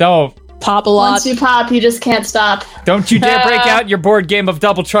popping. Don't. Pop a lot. Once you pop, you just can't stop. Don't you dare break out your board game of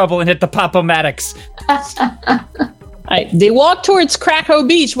Double Trouble and hit the Pop-O-Matics. Right. They walk towards Krakow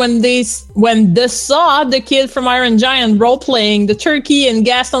Beach when they saw the kid from Iron Giant role-playing the turkey and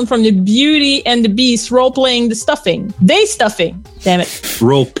Gaston from the Beauty and the Beast role-playing the stuffing. They stuffing. Damn it.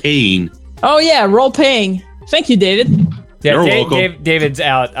 Role paying. Oh yeah, role-playing. Thank you, David. Yeah, You're welcome. David's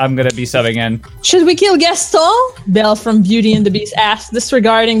out. I'm going to be subbing in. Should we kill Gaston? Belle from Beauty and the Beast asked,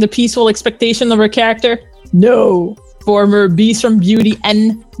 disregarding the peaceful expectation of her character. No. Former Beast from Beauty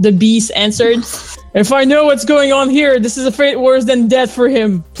and the Beast answered, if I know what's going on here, this is a fate worse than death for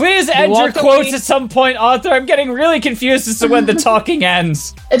him. Please end your quotes at some point, author. I'm getting really confused as to when the talking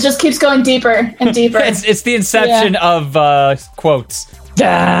ends. It just keeps going deeper and deeper. It's the inception of quotes.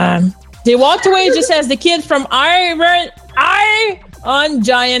 Damn. They walked away just as the kid from Iron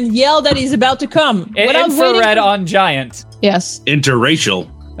Giant yelled that he's about to come. Infrared on Giant. Yes. Interracial.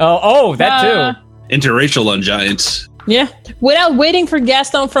 Oh, that too. Interracial on Giants. Yeah. Without waiting for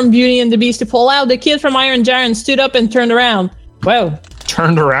Gaston from Beauty and the Beast to pull out, the kid from Iron Giant stood up and turned around. Whoa.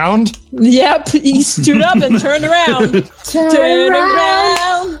 Turned around? Yep, he stood up and turned around. Turn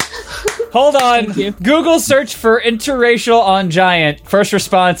around. Hold on. Google search for interracial on Giant. First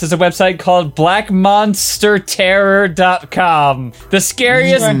response is a website called blackmonsterterror.com. The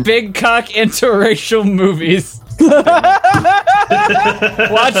scariest big cock interracial movies.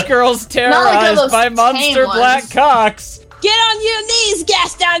 Watch girls terrorized by monster black cocks. Get on your knees,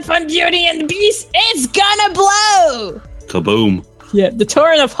 Gaston from Beauty and the Beast. It's gonna blow. Kaboom. Yeah, the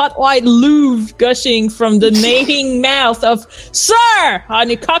torrent of hot white lube gushing from the mating mouth of Sir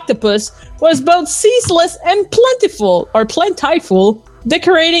Honeycoctopus was both ceaseless and plentiful,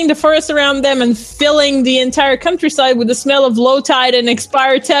 decorating the forest around them and filling the entire countryside with the smell of low tide and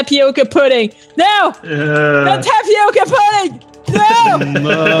expired tapioca pudding. No! Not tapioca pudding! No!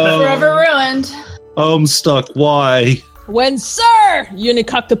 No. Forever ruined. I'm stuck. Why? When Sir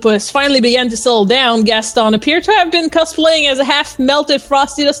Unicoctopus finally began to settle down, Gaston appeared to have been cosplaying as a half-melted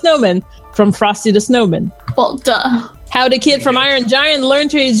Frosty the Snowman from Frosty the Snowman. Well, duh. How the kid from Iron Giant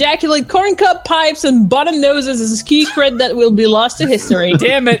learned to ejaculate corncob pipes and button noses is a key cred that will be lost to history.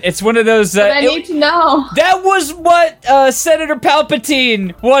 Damn it, it's one of those... I need to know. That was what Senator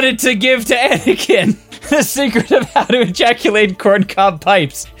Palpatine wanted to give to Anakin. The secret of how to ejaculate corncob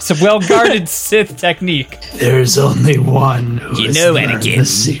pipes. It's a well-guarded Sith technique. There's only one who You has know, learned Anakin. the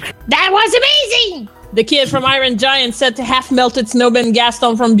secret. That was amazing! The kid from Iron Giant said to half-melted snowman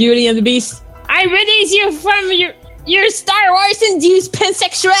Gaston from Beauty and the Beast, I release you from your Star Wars-induced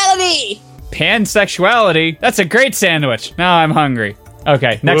pansexuality! Pansexuality? That's a great sandwich. Now I'm hungry.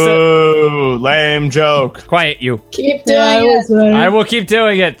 Okay, next Ooh, lame joke. Quiet, you. Keep doing it. I will keep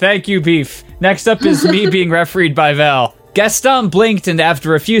doing it. Thank you, Beef. Next up is me being refereed by Val. Gaston blinked and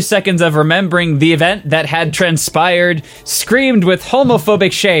after a few seconds of remembering the event that had transpired, screamed with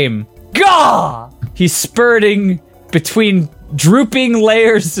homophobic shame. Gah! He's spurting between drooping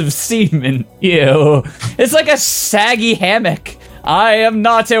layers of semen. Ew. It's like a saggy hammock. I am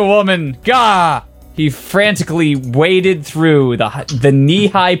not a woman. Gah! He frantically waded through the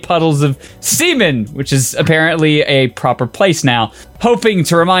knee-high puddles of semen, which is apparently a proper place now, hoping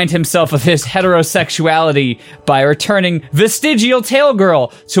to remind himself of his heterosexuality by returning vestigial tail girl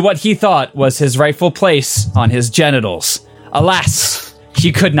to what he thought was his rightful place on his genitals. Alas,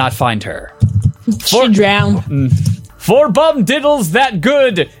 he could not find her. She drowned. For bum diddles that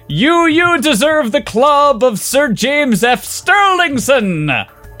good, you deserve the club of Sir James F. Sterlingson.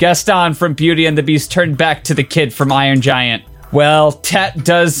 Gaston from Beauty and the Beast turned back to the kid from Iron Giant. Well, Tet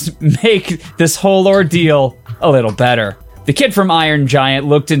does make this whole ordeal a little better. The kid from Iron Giant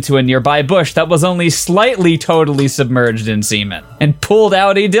looked into a nearby bush that was only slightly totally submerged in semen and pulled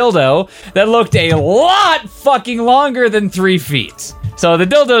out a dildo that looked a lot fucking longer than 3 feet. So the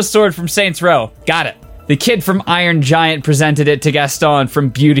dildo sword from Saints Row. Got it. The kid from Iron Giant presented it to Gaston from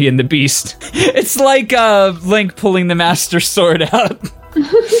Beauty and the Beast. It's like Link pulling the Master Sword out.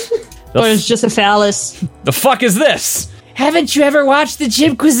 But it's just a phallus. The fuck is this? Haven't you ever watched the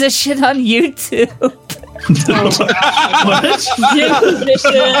Jimquisition on YouTube?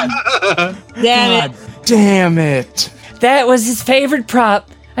 Damn it. Damn it. That was his favorite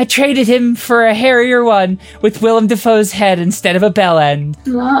prop. I traded him for a hairier one with Willem Dafoe's head instead of a bell end.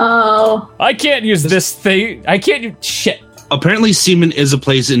 No. I can't use this thing. I can't use... Shit. Apparently, semen is a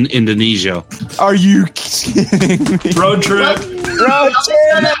place in Indonesia. Are you kidding me? Road trip. Road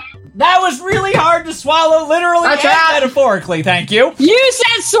trip. That was really hard to swallow, literally and metaphorically. Thank you. You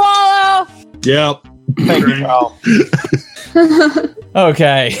said swallow. Yep. Thank you, Val.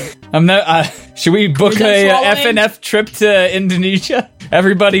 Okay. I'm not. Should we book a FNF trip to Indonesia?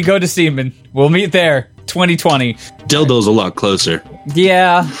 Everybody go to Seaman. We'll meet there. 2020. Dildo's a lot closer.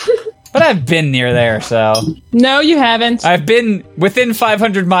 Yeah. But I've been near there, so. No, you haven't. I've been within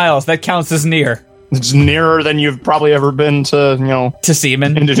 500 miles. That counts as near. It's nearer than you've probably ever been to, to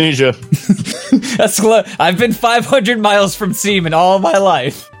Seaman. Indonesia. That's I've been 500 miles from Seaman all my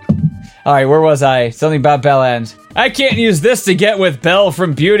life. All right, where was I? Something about Bellend. I can't use this to get with Belle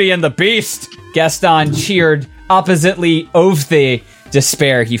from Beauty and the Beast. Gaston cheered oppositely of the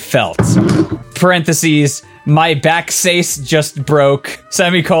despair he felt. Parentheses, my backsace just broke.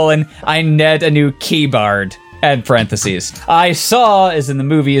 Semicolon, I need a new keyboard. Add parentheses. I saw, as in the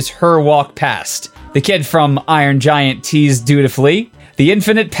movies, her walk past. The kid from Iron Giant teased dutifully. The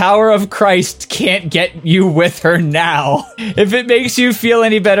infinite power of Christ can't get you with her now. If it makes you feel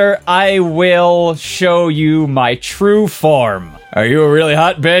any better, I will show you my true form. Are you a really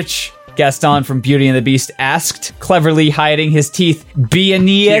hot bitch? Gaston from Beauty and the Beast asked, cleverly hiding his teeth.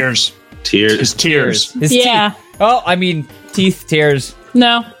 Tears. Tears. Tears. His Yeah. teeth. Oh, I mean, teeth, tears.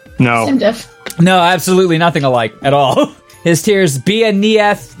 No. No. Same diff. No, absolutely nothing alike at all. His tears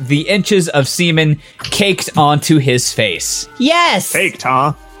beneath the inches of semen caked onto his face. Yes. Faked,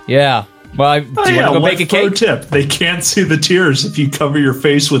 huh? Yeah. Well, do you want to go one bake a pro cake? tip. They can't see the tears if you cover your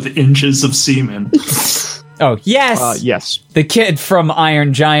face with inches of semen. Oh, yes. Yes. The kid from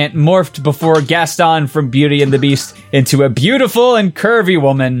Iron Giant morphed before Gaston from Beauty and the Beast into a beautiful and curvy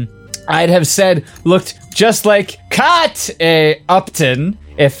woman. I'd have said looked just like Kate Upton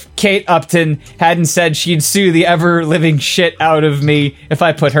if Kate Upton hadn't said she'd sue the ever-living shit out of me if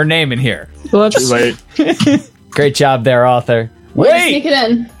I put her name in here. Whoops. Late. Great job there, author. Way to sneak it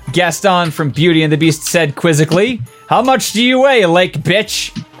in. Gaston from Beauty and the Beast said quizzically, how much do you weigh, lake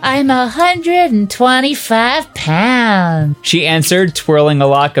bitch? I'm 125 pounds. She answered, twirling a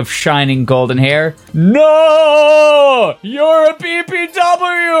lock of shining golden hair. No! You're a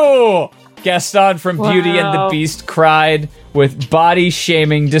BBW! Gaston from Beauty and the Beast cried with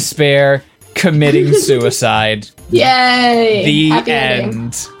body-shaming despair, committing suicide. Yay! The Happy end.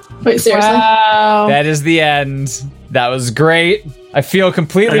 ending. Wait, seriously? Wow. That is the end. That was great. I feel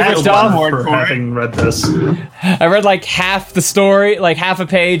completely I ripped feel bad off. for having read this. I read like half the story, like half a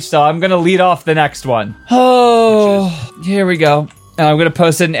page, so I'm gonna lead off the next one. Oh, here we go. And I'm gonna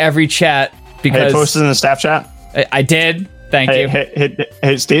post it in every chat because Hey, posted in the staff chat. I did. Thank you.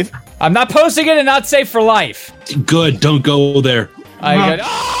 Hey, Steve. I'm not posting it and not safe for life. Good. Don't go there.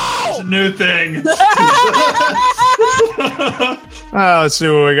 It's a new thing. Let's see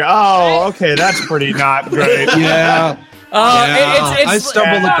what we got. Oh, okay, that's pretty not great. Yeah. I It's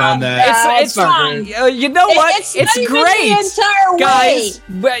stumbled upon that. it's fine. You know what? It's It's not even the great, entire way. guys.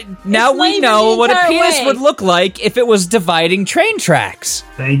 Now It's not we even know the what a entire penis way. would look like if it was dividing train tracks.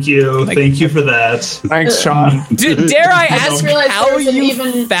 Thank you. Thank you for that. Thanks, Sean. Dare I ask realized how there was an you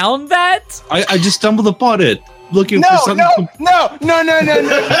even- found that? I just stumbled upon it. Looking for No, something. no.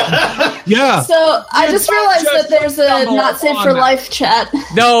 Yeah. So I just realized that there's a not safe for life chat.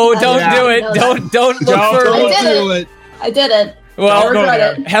 No, don't Yeah. do it. No, Don't look I for. did it. I did it. Well, Don't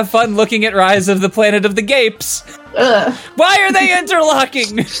regret it. have fun looking at Rise of the Planet of the Gapes. Ugh. Why are they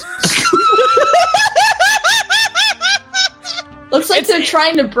interlocking? Looks like they're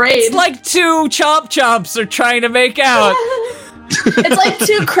trying to braid. It's like two chomps are trying to make out. It's like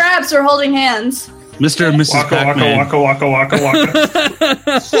two crabs are holding hands. Mr. and Mrs. Waka Pac-Man. waka waka waka waka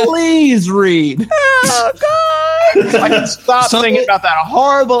waka. Please read. Oh, God. I can stop thinking about that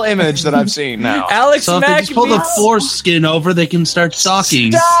horrible image that I've seen now. Alex So if they Mack just pull the meets- foreskin over, they can start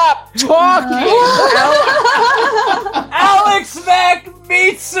stalking. Stop talking. Alex Mack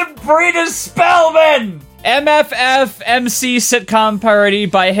meets Sabrina Spellman. MFF MC sitcom parody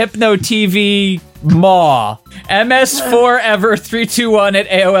by Hypno TV Maw. MS4ever321 at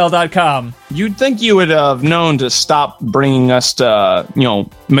AOL.com. You'd think you would have known to stop bringing us to,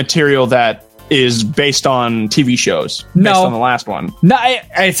 material that is based on TV shows. No. Based on the last one. No,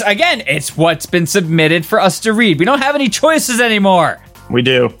 it's what's been submitted for us to read. We don't have any choices anymore. We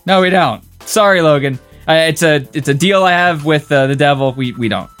do. No, we don't. Sorry, Logan. It's a deal I have with the devil. We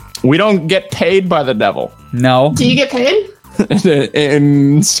don't. We don't get paid by the devil. No. Do you get paid?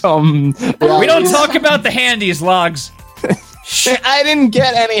 In some... We don't talk about the handies, Logs. I didn't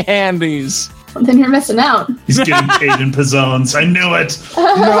get any handies. Then you're missing out. He's getting paid in pizzones. I knew it.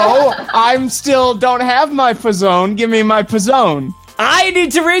 No, I'm still don't have my pizzone. Give me my pizzone. I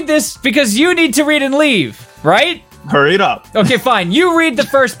need to read this because you need to read and leave, right? hurry it up. Okay, fine. You read the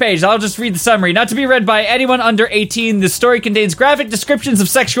first page. I'll just read the summary. Not to be read by anyone under 18. This story contains graphic descriptions of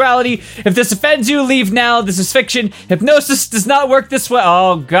sexuality. If this offends you, leave now. This is fiction. Hypnosis does not work this way.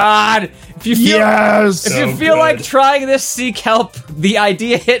 Oh, God. If you feel like trying this, seek help. The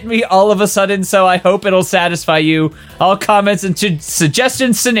idea hit me all of a sudden, so I hope it'll satisfy you. All comments and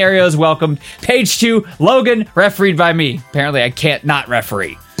suggestions, scenarios welcomed. Page 2, Logan, refereed by me. Apparently, I can't not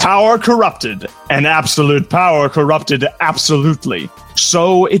referee. Power corrupted, and absolute power corrupted absolutely.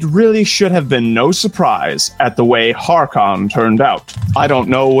 So it really should have been no surprise at the way Harkon turned out. I don't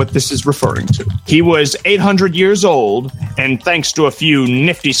know what this is referring to. He was 800 years old, and thanks to a few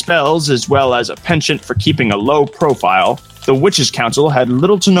nifty spells as well as a penchant for keeping a low profile, the Witches' Council had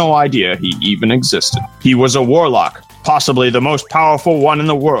little to no idea he even existed. He was a warlock, possibly the most powerful one in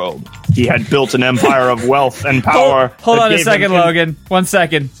the world. He had built an empire of wealth and power. Hold on a second, Logan. 1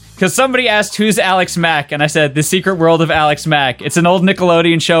 second. Because somebody asked, who's Alex Mack? And I said, The Secret World of Alex Mack. It's an old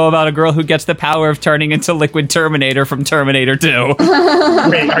Nickelodeon show about a girl who gets the power of turning into Liquid Terminator from Terminator 2.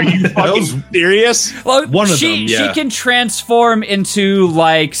 Wait, are you fucking serious? Well, One of them, she yeah. can transform into,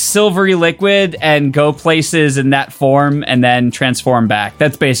 like, silvery liquid and go places in that form and then transform back.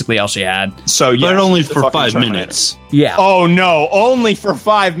 That's basically all she had. So, yeah, But only the for fucking 5 Terminator. minutes. Yeah. Oh, no, only for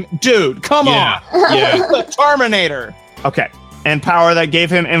 5... Dude, come on! Yeah. The Terminator! Okay. And power that gave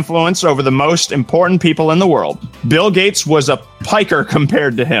him influence over the most important people in the world. Bill Gates was a piker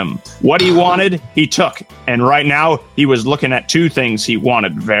compared to him. What he wanted, he took. And right now, he was looking at 2 things he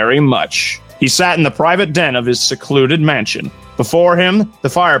wanted very much. He sat in the private den of his secluded mansion. Before him, the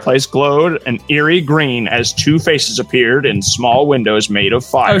fireplace glowed an eerie green as 2 faces appeared in small windows made of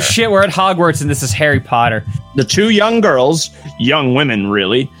fire. Oh shit, we're at Hogwarts and this is Harry Potter. The 2 young girls, young women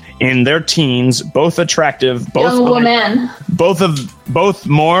really, in their teens, both attractive, both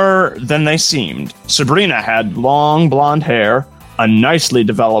more than they seemed. Sabrina had long blonde hair, a nicely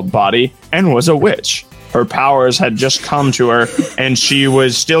developed body, and was a witch. Her powers had just come to her, and she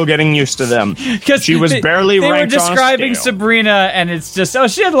was still getting used to them. She was barely They were ranked on a describing scale. Sabrina, and it's just, oh,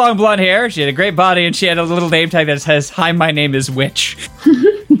 she had long blonde hair, she had a great body, and she had a little name tag that says, "Hi, my name is Witch."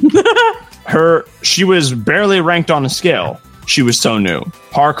 She was barely ranked on a scale. She was so new.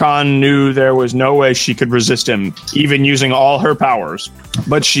 Harkon knew there was no way she could resist him, even using all her powers.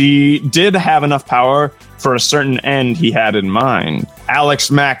 But she did have enough power for a certain end he had in mind.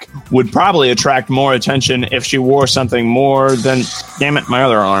 Alex Mack would probably attract more attention if she wore something more than... Damn it, my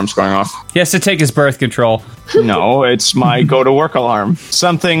other alarm's going off. He has to take his birth control. No, it's my go-to-work alarm.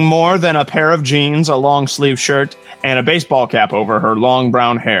 Something more than a pair of jeans, a long-sleeve shirt, and a baseball cap over her long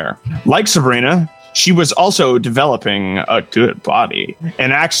brown hair. Like Sabrina, she was also developing a good body.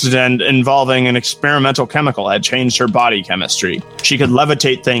 An accident involving an experimental chemical had changed her body chemistry. She could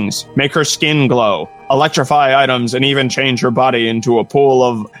levitate things, make her skin glow, electrify items, and even change her body into a pool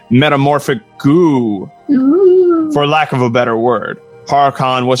of metamorphic goo, for lack of a better word.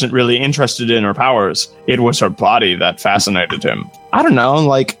 Harkon wasn't really interested in her powers. It was her body that fascinated him. I don't know,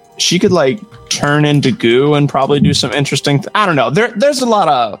 like, she could, like, turn into goo and probably do some interesting... I don't know. There's a lot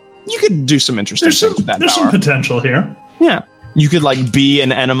of... You could do some interesting things with that There's power. some potential here. Yeah. You could, like, be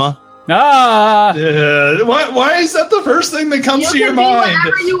an enema. Ah! Why is that the first thing that comes to your mind?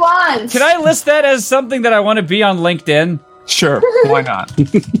 Whatever you want. Can I list that as something that I want to be on LinkedIn? Sure, why not?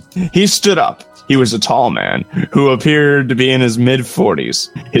 He stood up. He was a tall man who appeared to be in his mid-40s.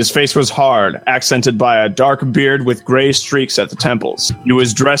 His face was hard, accented by a dark beard with gray streaks at the temples. He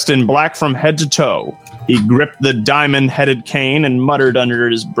was dressed in black from head to toe. He gripped the diamond-headed cane and muttered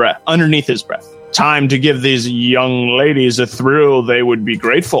underneath his breath. Time to give these young ladies a thrill they would be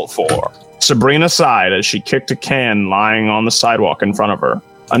grateful for. Sabrina sighed as she kicked a can lying on the sidewalk in front of her.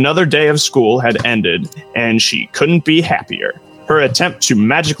 Another day of school had ended, and she couldn't be happier. Her attempt to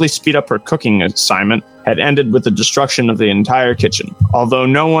magically speed up her cooking assignment had ended with the destruction of the entire kitchen. Although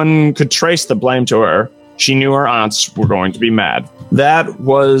no one could trace the blame to her, she knew her aunts were going to be mad. That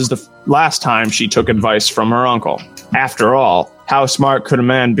was the last time she took advice from her uncle. After all, how smart could a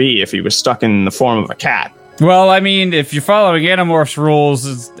man be if he was stuck in the form of a cat? Well, I mean, if you're following Animorphs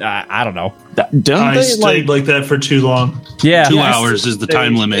rules, I don't know. Don't I they, stayed like that for too long. Yeah. 2 hours is the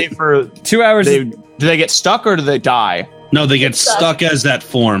time limit. 2 hours. Do they get stuck or do they die? No, they get stuck as that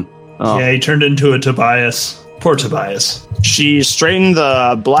form. Oh. Yeah, he turned into a Tobias. Poor Tobias. She straightened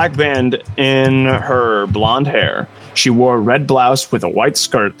the black band in her blonde hair. She wore a red blouse with a white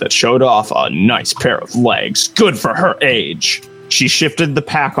skirt that showed off a nice pair of legs. Good for her age. She shifted the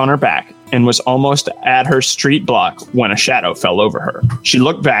pack on her back and was almost at her street block when a shadow fell over her. She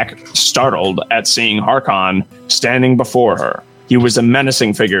looked back, startled at seeing Harkon standing before her. He was a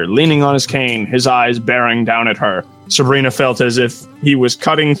menacing figure, leaning on his cane, his eyes bearing down at her. Sabrina felt as if he was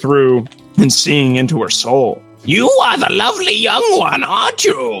cutting through and seeing into her soul. You are the lovely young one, aren't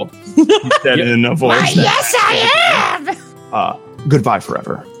you? He said in a voice. Why, yes, I am! Goodbye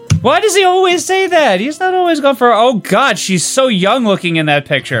forever. Why does he always say that? He's not always going for, oh God, she's so young looking in that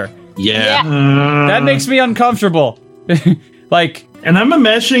picture. Yeah. That makes me uncomfortable. Like, and I'm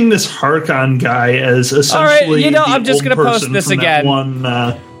imagining this Harkon guy as essentially all right, I'm the just old going to post person this from again.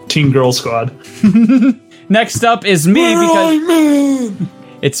 That one Teen Girl Squad. Next up is me because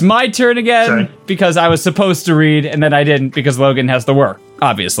it's my turn again because I was supposed to read and then I didn't because Logan has the work,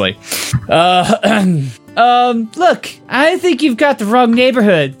 obviously. Look, I think you've got the wrong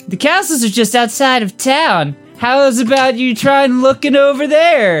neighborhood. The castles are just outside of town. How's about you trying looking over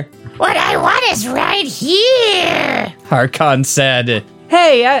there? What I want is right here. Harkon said.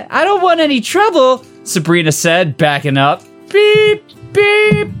 Hey, I don't want any trouble, Sabrina said, backing up. Beep, beep,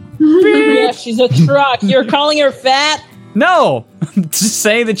 beep. Yeah, she's a truck. You're calling her fat? No, I'm just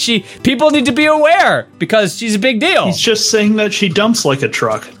saying that people need to be aware because she's a big deal. He's just saying that she dumps like a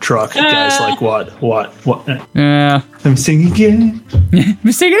truck. Guys, like what? Yeah. I'm singing again.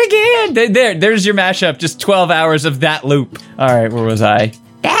 I'm singing again. There's your mashup. Just 12 hours of that loop. All right, where was I?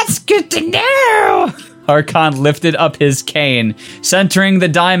 That's good to know. Harkon lifted up his cane, centering the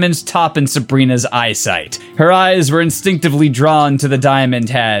diamond's top in Sabrina's eyesight. Her eyes were instinctively drawn to the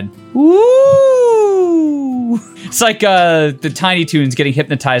diamond head. Woo! It's like the Tiny Toons getting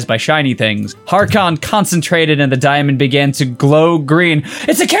hypnotized by shiny things. Harkon concentrated and the diamond began to glow green.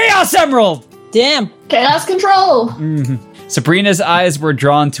 It's a Chaos Emerald! Damn. Chaos control. Sabrina's eyes were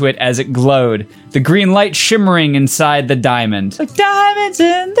drawn to it as it glowed, the green light shimmering inside the diamond. Like diamonds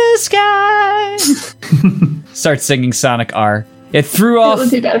in the sky. Start singing Sonic R. It threw off. It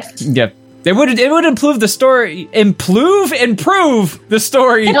would be better. Yep. It would improve the story. Improve the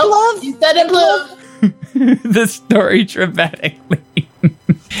story. Nope, you said improve. The story dramatically.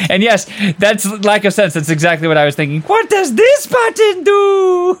 And yes, that's lack of sense. That's exactly what I was thinking. What does this button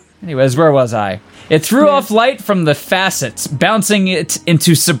do? Anyways, where was I? It threw off light from the facets, bouncing it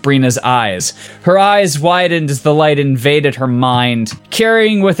into Sabrina's eyes. Her eyes widened as the light invaded her mind,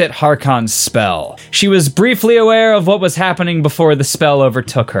 carrying with it Harkon's spell. She was briefly aware of what was happening before the spell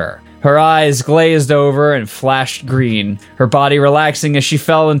overtook her. Her eyes glazed over and flashed green, her body relaxing as she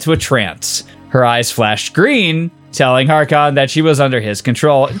fell into a trance. Her eyes flashed green, telling Harkon that she was under his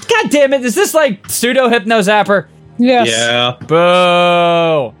control. God damn it, is this like pseudo-hypno-zapper? Yes. Yeah.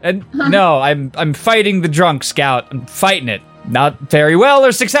 Boo! And no, I'm fighting the drunk scout. I'm fighting it. Not very well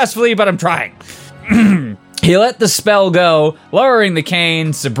or successfully, but I'm trying. He let the spell go, lowering the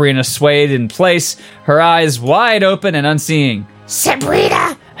cane. Sabrina swayed in place, her eyes wide open and unseeing.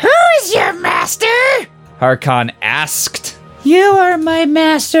 Sabrina, who is your master? Harkon asked. You are my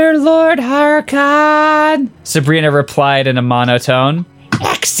master, Lord Harkon, Sabrina replied in a monotone.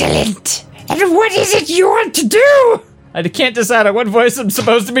 Excellent. And what is it you want to do? I can't decide on what voice I'm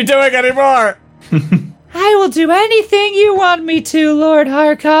supposed to be doing anymore. I will do anything you want me to, Lord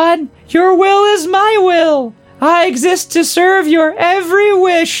Harkon. Your will is my will. I exist to serve your every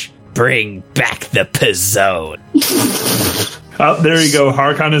wish. Bring back the Pizzone. Oh, there you go.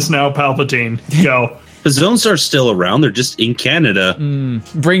 Harkon is now Palpatine. Go. The zones are still around. They're just in Canada.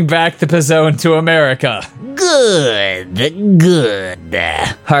 Bring back the Pizzone to America. Good.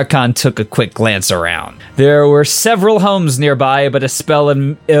 Harkon took a quick glance around. There were several homes nearby, but a spell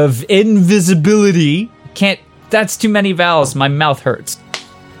of invisibility can't. That's too many vowels. My mouth hurts.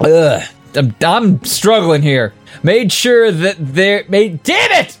 Ugh. I'm struggling here. Made sure that there. Damn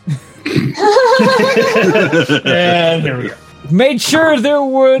it! And here we go. Made sure there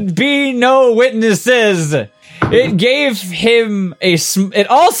would be no witnesses. It gave him It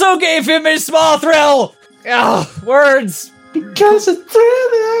also gave him a small thrill. Words. Because a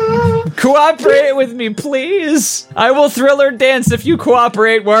thriller. Cooperate with me, please. I will thriller dance if you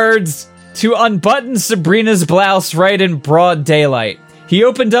cooperate. Words. To unbutton Sabrina's blouse right in broad daylight. He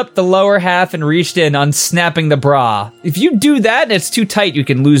opened up the lower half and reached in, unsnapping the bra. If you do that and it's too tight, you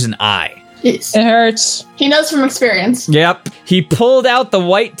can lose an eye. Jeez. It hurts. He knows from experience. Yep. He pulled out the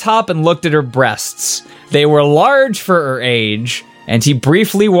white top and looked at her breasts. They were large for her age, and he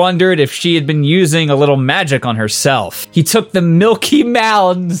briefly wondered if she had been using a little magic on herself. He took the milky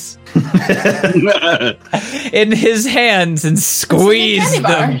mounds in his hands and squeezed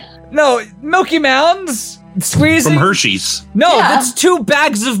them. No, Milky Mounds? Squeezing? From Hershey's. No, Yeah. that's 2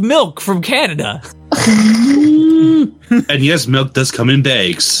 bags of milk from Canada. And yes, milk does come in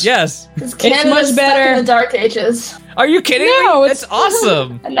bags. Yes. Canada's much stuck better. in the dark ages. Are you kidding No, me? it's- That's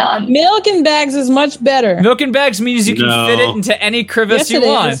awesome. No, Milk in bags is much better. Milk in bags means you can No. fit it into any crevice Yes, you it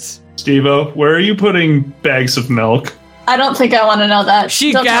want. is. Steve-O, where are you putting bags of milk? I don't think I want to know that.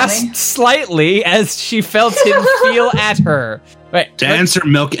 She Don't tell me. gasped slightly as she felt him feel at her. Wait, To answer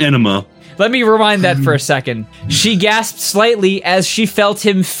milk enema. let me rewind that for a second. She gasped slightly as she felt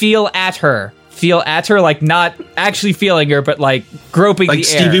him feel at her. Feel at her, like not actually feeling her, but like groping Like the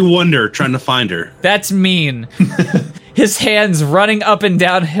Stevie air. Wonder trying to find her. That's mean. His hands running up and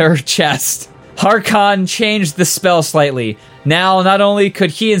down her chest. Harkon changed the spell slightly. Now, not only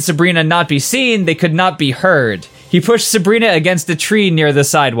could he and Sabrina not be seen, they could not be heard. He pushed Sabrina against a tree near the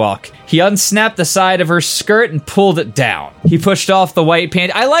sidewalk. He unsnapped the side of her skirt and pulled it down. He pushed off the white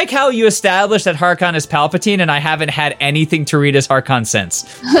pant. I like how you established that Harkon is Palpatine, and I haven't had anything to read as Harkon since.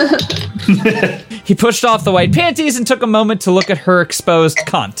 He pushed off the white panties and took a moment to look at her exposed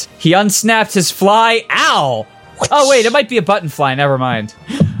cunt. He unsnapped his fly. Ow! Oh, wait, it might be a button fly. Never mind.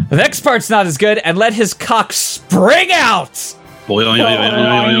 The next part's not as good, and let his cock spring out! Boing, boing,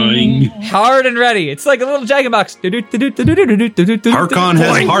 boing, boing. Hard and ready. It's like a little Jagged box. Harkon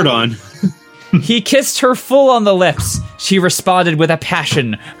has hard on. He kissed her full on the lips. She responded with a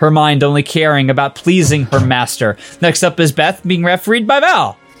passion, her mind only caring about pleasing her master. Next up is Beth, being refereed by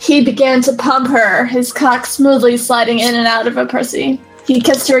Val. He began to pump her, his cock smoothly sliding in and out of her pussy. He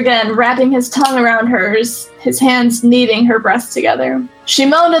kissed her again, wrapping his tongue around hers, his hands kneading her breasts together. She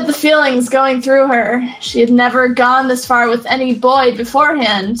moaned at the feelings going through her. She had never gone this far with any boy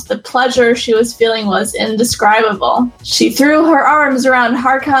beforehand. The pleasure she was feeling was indescribable. She threw her arms around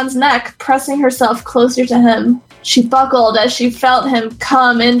Harkon's neck, pressing herself closer to him. She buckled as she felt him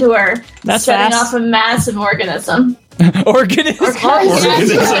come into her, That's setting fast. off a massive organism. Organism.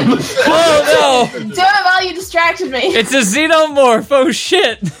 Organism. Oh no! Damn it, Val, you distracted me. It's a xenomorph. Oh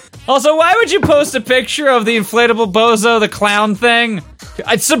shit! Also, why would you post a picture of the inflatable bozo, the clown thing?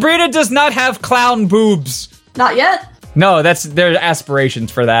 Sabrina does not have clown boobs. Not yet. No, that's their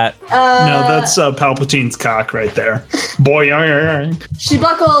aspirations for that. No, that's Palpatine's cock right there. Boing. She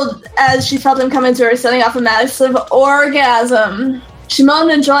buckled as she felt him come into her, setting off a massive orgasm. She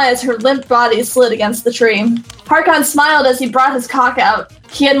moaned in joy as her limp body slid against the tree. Harkon smiled as he brought his cock out.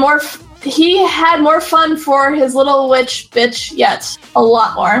 He had more fun for his little witch bitch yet. A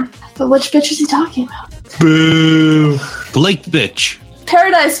lot more. But which bitch is he talking about? Boo. Blake bitch.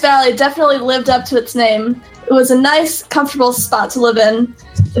 Paradise Valley definitely lived up to its name. It was a nice, comfortable spot to live in.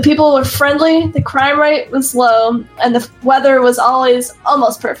 The people were friendly, the crime rate was low, and the weather was always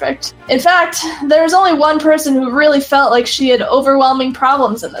almost perfect. In fact, there was only one person who really felt like she had overwhelming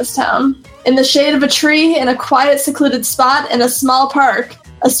problems in this town. In the shade of a tree, in a quiet, secluded spot in a small park,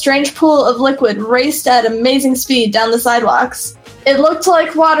 a strange pool of liquid raced at amazing speed down the sidewalks. It looked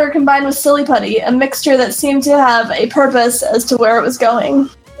like water combined with silly putty, a mixture that seemed to have a purpose as to where it was going.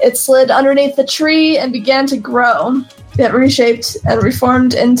 It slid underneath the tree and began to grow. It reshaped and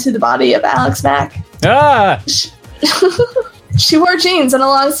reformed into the body of Alex Mack. Ah! She wore jeans and a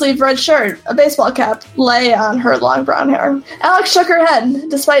long-sleeved red shirt. A baseball cap lay on her long brown hair. Alex shook her head.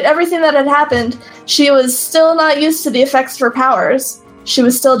 Despite everything that had happened, she was still not used to the effects of her powers. She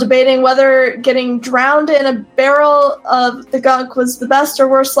was still debating whether getting drowned in a barrel of the gunk was the best or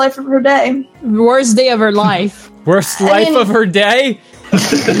worst life of her day. Worst day of her life. Worst life of her day?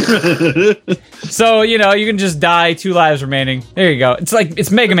 So, you know, you can just die, 2 lives remaining. There you go.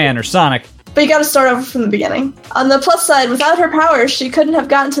 It's Mega Man or Sonic. But you gotta start over from the beginning. On the plus side, without her powers, she couldn't have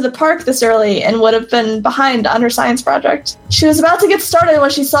gotten to the park this early and would have been behind on her science project. She was about to get started when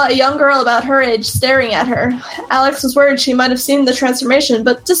she saw a young girl about her age staring at her. Alex was worried she might have seen the transformation,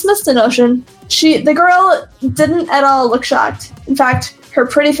 but dismissed the notion. The girl didn't at all look shocked. In fact, her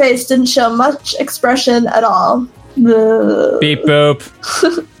pretty face didn't show much expression at all. Beep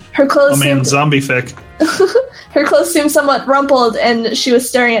boop. Her clothes Oh man, seemed zombie fic. her clothes seemed somewhat rumpled, and she was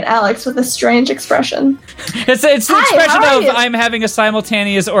staring at Alex with a strange expression. It's the Hi, expression how are of you? I'm having a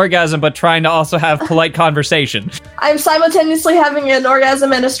simultaneous orgasm, but trying to also have polite conversation. I'm simultaneously having an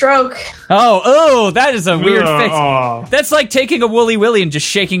orgasm and a stroke. Oh, that is a weird fix. Aw. That's like taking a Woolly Willy and just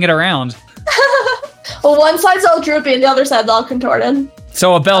shaking it around. Well, one side's all droopy and the other side's all contorted.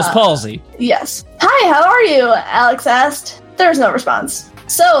 So a Bell's palsy. Yes. Hi, how are you? Alex asked. There was no response.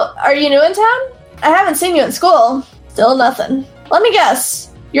 So, are you new in town? I haven't seen you in school. Still nothing. Let me guess.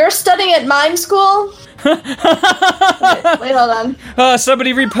 You're studying at mime school? wait, hold on.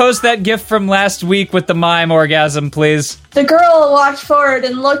 Somebody repost that gif from last week with the mime orgasm, please. The girl walked forward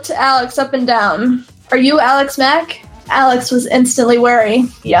and looked Alex up and down. Are you Alex Mack? Alex was instantly wary.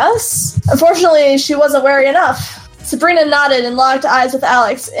 Yes? Unfortunately, she wasn't wary enough. Sabrina nodded and locked eyes with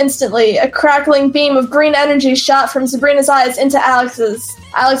Alex. Instantly, a crackling beam of green energy shot from Sabrina's eyes into Alex's.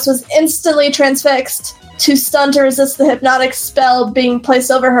 Alex was instantly transfixed, too stunned to resist the hypnotic spell being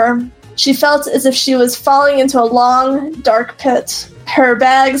placed over her. She felt as if she was falling into a long, dark pit. Her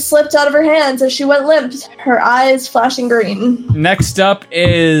bag slipped out of her hands as she went limp, her eyes flashing green. Next up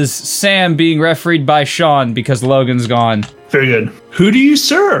is Sam being refereed by Sean because Logan's gone. Very good. Who do you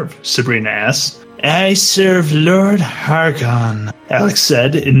serve? Sabrina asked. I serve Lord Harkon, Alex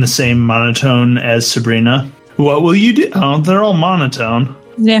said in the same monotone as Sabrina. What will you do? Oh, they're all monotone.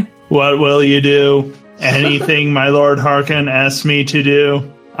 Yeah. What will you do? Anything my Lord Harkon asks me to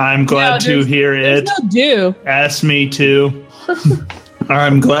do. I'm glad to hear it. No do. Ask me to.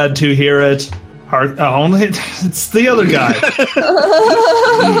 I'm glad to hear it. It's the other guy.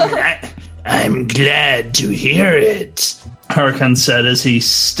 I'm glad to hear it, Harkon said as he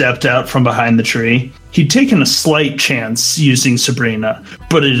stepped out from behind the tree. He'd taken a slight chance using Sabrina,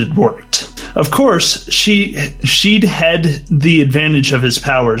 but it had worked. Of course, she'd had the advantage of his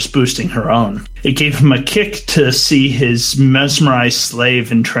powers boosting her own. It gave him a kick to see his mesmerized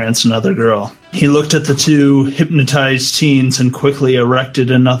slave entrance another girl. He looked at the two hypnotized teens and quickly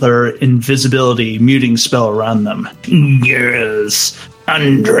erected another invisibility muting spell around them. Girls,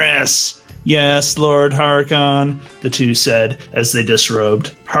 undress. Yes, Lord Harkon, the two said as they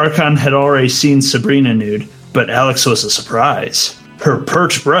disrobed. Harkon had already seen Sabrina nude, but Alex was a surprise. Her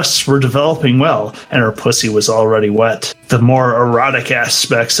pert breasts were developing well, and her pussy was already wet. The more erotic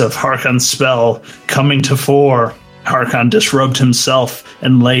aspects of Harkon's spell coming to fore, Harkon disrobed himself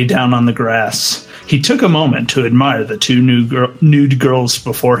and lay down on the grass. He took a moment to admire the two nude girls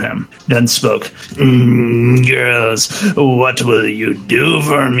before him, then spoke. Girls, what will you do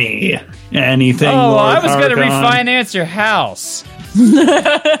for me? Anything, Oh, Lord I was going to Harkon? refinance your house.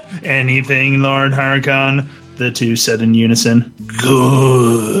 Anything, Lord Harkon, the two said in unison.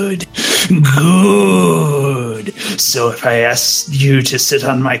 Good. So if I asked you to sit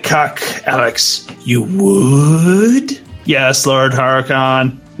on my cock, Alex, you would? Yes, Lord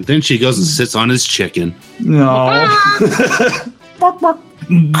Harkon. Then she goes and sits on his chicken. No.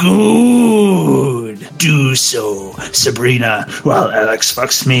 Good. Do so, Sabrina. While Alex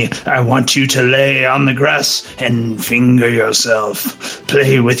fucks me, I want you to lay on the grass and finger yourself.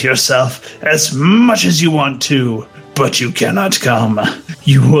 Play with yourself as much as you want to, but you cannot come.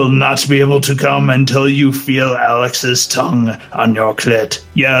 You will not be able to come until you feel Alex's tongue on your clit.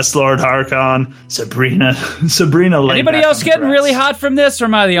 Yes, Lord Harkon. Sabrina lay Anybody back else on the getting grass. really hot from this, or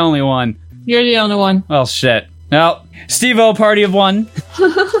am I the only one? You're the only one. Well, shit. No. Steve-O, party of one.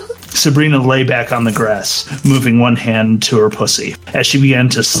 Sabrina lay back on the grass, moving one hand to her pussy. As she began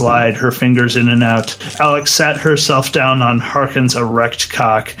to slide her fingers in and out, Alex sat herself down on Harkon's erect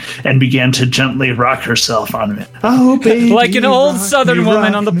cock and began to gently rock herself on it. Oh, baby, Like an old rock southern me, woman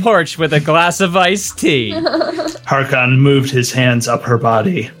rock on the me. porch with a glass of iced tea. Harkon moved his hands up her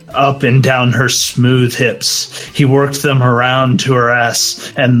body, up and down her smooth hips. He worked them around to her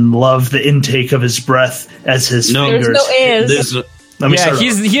ass and loved the intake of his breath as his fingers... There's no is. There's no- Let me Yeah, start over.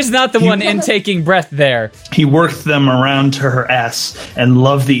 he's not the one intaking breath there. He worked them around to her ass and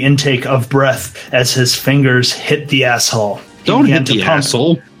loved the intake of breath as his fingers hit the asshole. He Don't began hit to the pump.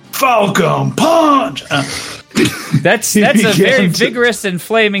 asshole. Falcon punch! That's He a very began to- vigorous and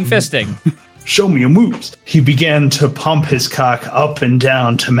flaming fisting. Show me your moves. He began to pump his cock up and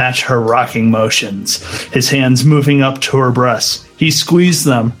down to match her rocking motions, his hands moving up to her breasts. He squeezed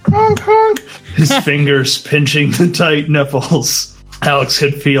them, honk, honk, his fingers pinching the tight nipples. Alex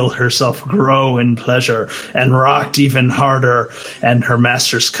could feel herself grow in pleasure and rocked even harder, and her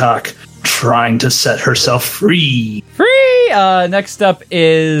master's cock trying to set herself free. Free! Next up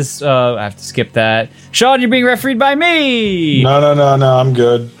is... I have to skip that. Sean, you're being refereed by me! No, I'm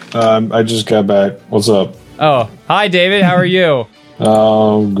good. I just got back. What's up? Oh, hi, David. How are you?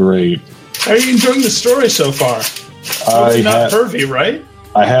 Oh, great. Are you enjoying the story so far? I, Not ha- pervy, right?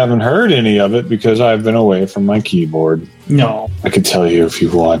 I haven't heard any of it because I've been away from my keyboard. No. I could tell you if you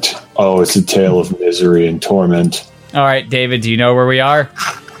want. Oh, it's a tale of misery and torment. All right, David, do you know where we are?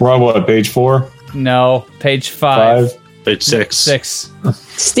 We're on what, page 4? No, page 5. 5? Page 6. 6.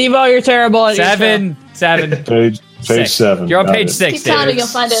 Steve-O, you're terrible at your show. 7. Page 7. You're on Got page it. 6, Keep counting, David. you'll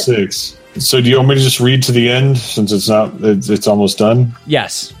find it. 6. So do you want me to just read to the end since it's almost done?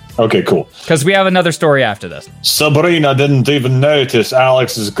 Yes, Okay, cool. because we have another story after this. Sabrina didn't even notice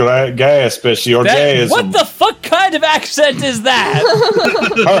Alex's gasp as she orgasmed. What the fuck kind of accent is that?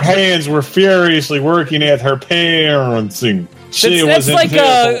 Her hands were furiously working at her parenting. She That's was like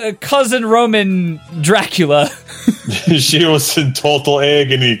incapable. a cousin Roman Dracula. She was in total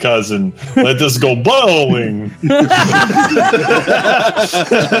agony, cousin. Let us go bowling.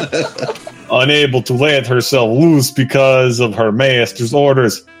 Unable to let herself loose because of her master's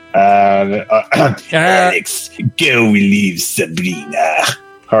orders. Alex, go relieve Sabrina.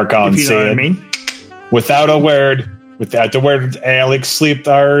 Harkon said. Without a word, Alex slipped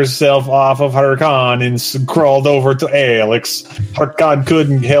herself off of Harkon and crawled over to Alex. Harkon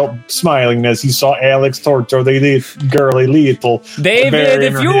couldn't help smiling as he saw Alex torture the girly little. David,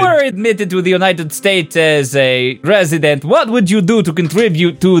 if you were admitted to the United States as a resident, what would you do to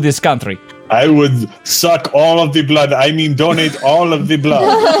contribute to this country? I would suck all of the blood. I mean, donate all of the blood.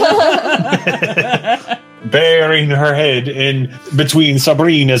 Burying her head in between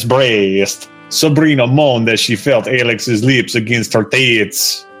Sabrina's breast. Sabrina moaned as she felt Alex's lips against her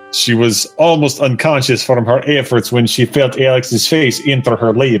tits. She was almost unconscious from her efforts when she felt Alex's face enter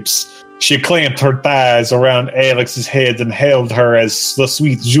her lips. She clamped her thighs around Alex's head and held her as the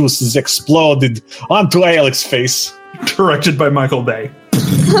sweet juices exploded onto Alex's face. Directed by Michael Bay.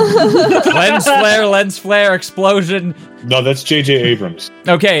 Lens flare, explosion. No, that's J.J. Abrams.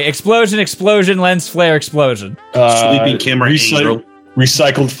 Okay, explosion, lens flare, explosion. Sleeping camera angle.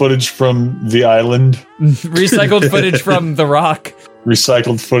 Recycled footage from The Island. Recycled footage from The Rock.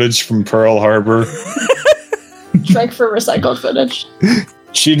 Recycled footage from Pearl Harbor. Strike for recycled footage.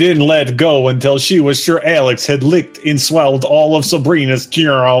 She didn't let go until she was sure Alex had licked and swallowed all of Sabrina's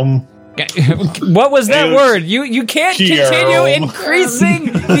serum. What was that word? You can't continue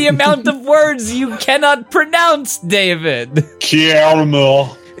increasing the amount of words you cannot pronounce, David.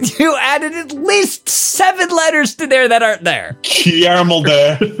 Caramel. You added at least 7 letters to there that aren't there. Caramel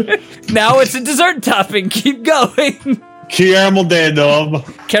there. Now it's a dessert topping. Keep going. Caramel there, dub.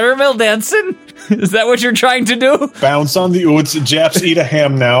 Caramel dancing? Is that what you're trying to do? Bounce on the oots. Japs eat a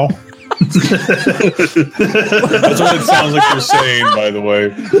ham now. That's what it sounds like they're saying, by the way.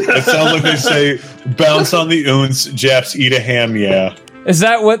 It sounds like they say, bounce on the oons, Japs eat a ham, yeah. Is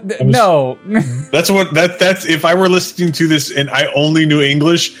that what? No. That's what, that's, if I were listening to this and I only knew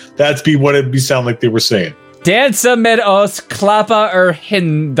English, that'd be what it'd be sound like they were saying. Dansa med oss, klappa or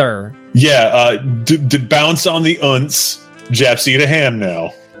hinder. Yeah, bounce on the unts, Japs eat a ham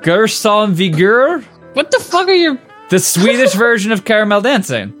now. Gerson Vigur? What the fuck are you? The Swedish version of caramel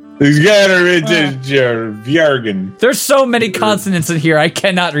dancing. Björgen. There's so many consonants in here, I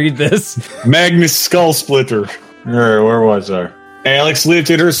cannot read this. Magnus Skull Splitter. Where was I? Alex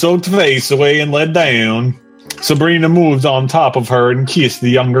lifted her soaked face away and lay down. Sabrina moved on top of her and kissed the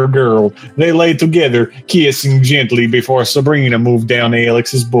younger girl. They lay together, kissing gently before Sabrina moved down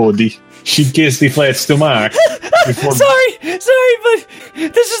Alex's body. She kissed the flat stomach. Sorry, but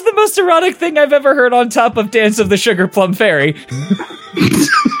this is the most erotic thing I've ever heard on top of Dance of the Sugar Plum Fairy.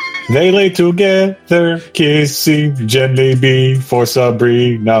 They lay together, kissing gently before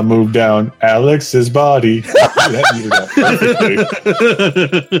Sabrina moved down Alex's body.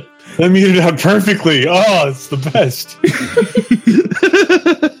 That muted out perfectly. Oh, it's the best.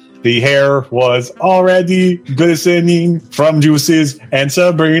 The hair was already glistening from juices, and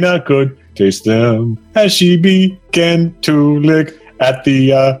Sabrina could taste them as she began to lick at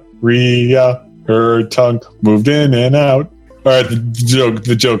the area. Her tongue moved in and out. All right,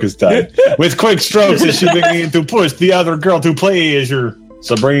 the joke is died. With quick strokes as she began to push the other girl to pleasure,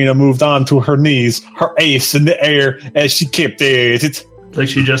 Sabrina moved on to her knees, her ace in the air as she kept it. Like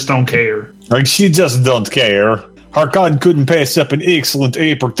she just don't care. Like she just don't care. Harkon couldn't pass up an excellent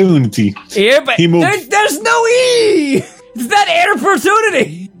opportunity. Yeah, but there's no E! It's that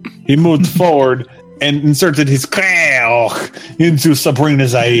opportunity! He moved forward and inserted his claw into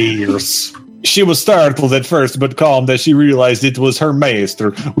Sabrina's ears. She was startled at first, but calmed as she realized it was her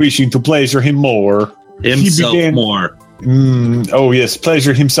master, wishing to pleasure him more. More. Oh yes,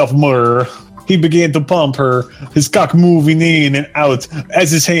 pleasure himself more. He began to pump her, his cock moving in and out as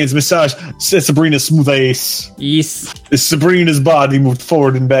his hands massaged Sabrina's smooth ace. Yes. Sabrina's body moved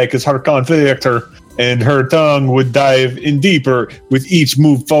forward and back as Harkon flicked her, and her tongue would dive in deeper with each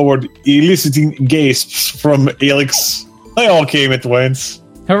move forward, eliciting gasps from Alex. They all came at once.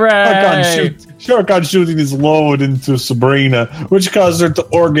 Hooray! Harkon shooting his load into Sabrina, which caused her to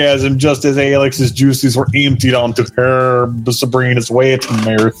orgasm just as Alex's juices were emptied onto her, Sabrina's wet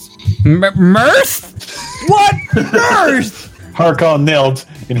mirth. Mirth? What mirth? Harkon knelt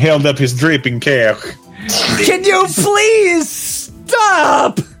and held up his dripping cock. Can you please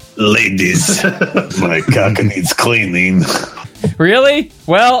stop? Ladies, my cock needs cleaning. Really?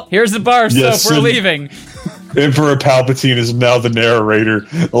 Well, here's the bar soap. Yes, We're leaving. Emperor Palpatine is now the narrator.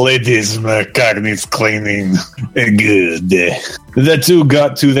 Ladies, my cock needs cleaning. Good. The two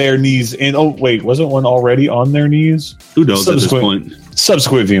got to their knees, and oh wait, wasn't one already on their knees? Who knows at this point?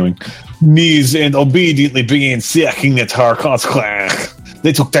 Subsequent viewing. Knees and obediently began sucking at Harkon's crack.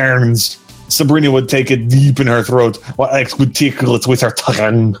 They took turns. Sabrina would take it deep in her throat, while Alex would tickle it with her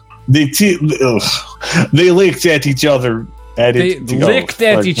tongue. They licked at each other. They licked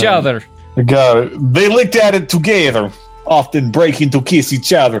at each other. Got it. They licked at it together, often breaking to kiss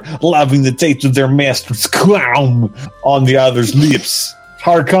each other, loving the taste of their master's crown on the other's lips.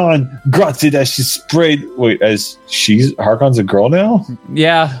 Harkon grunted as she sprayed. Wait, Harkon's a girl now?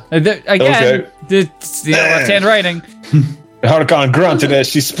 Yeah. Again, it's the left-hand writing. Harkon grunted as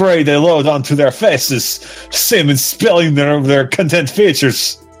she sprayed a load onto their faces, semen spilling their content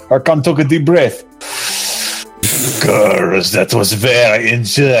features. Harkon took a deep breath. Girls, that was very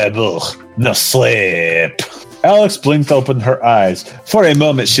enjoyable. Now sleep. Alex blinked open her eyes. For a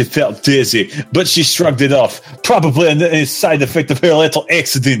moment, she felt dizzy, but she shrugged it off. Probably a side effect of her little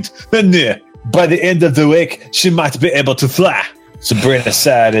accident. And by the end of the week, she might be able to fly. Sabrina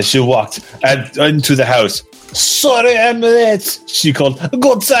sighed as she walked into the house. Sorry, I'm late, she called.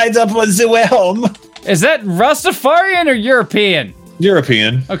 Got tied up on the way home. Is that Rastafarian or European?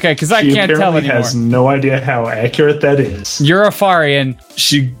 European. Okay, because I can't tell anymore. Has no idea how accurate that is. Eurofarian.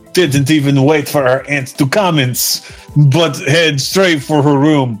 She didn't even wait for her aunt to comment, but head straight for her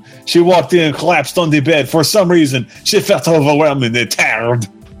room. She walked in and collapsed on the bed. For some reason, she felt overwhelmingly tired.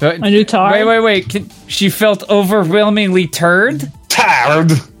 Are you tired? Wait. She felt overwhelmingly tired?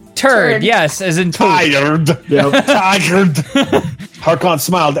 Tired. Turd, yes, as in poop. Tired. Yep. Tired. Harkon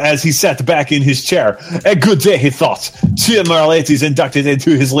smiled as he sat back in his chair. A good day, he thought. 2 more ladies inducted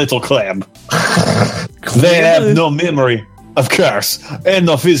into his little club. They have no memory, of course, and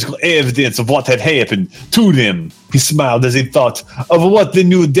no physical evidence of what had happened to them. He smiled as he thought of what the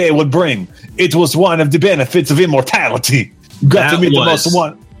new day would bring. It was one of the benefits of immortality. Got to meet the most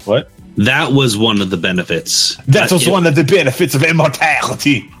one. What? That was one of the benefits. That was one of the benefits of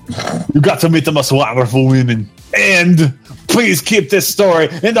immortality. You got to meet the most wonderful women. And please keep this story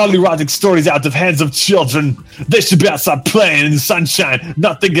and all erotic stories out of hands of children. They should be outside playing in the sunshine,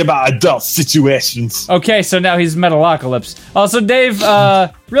 not thinking about adult situations. Okay, so now he's Metalocalypse. Also, Dave,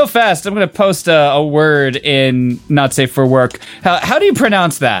 real fast, I'm going to post a word in Not Safe for Work. How do you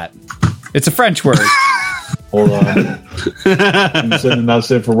pronounce that? It's a French word. Hold on. You said the Not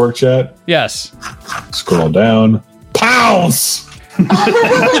Safe for Work chat? Yes. Scroll down. Pounce!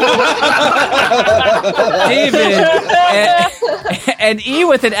 David, an E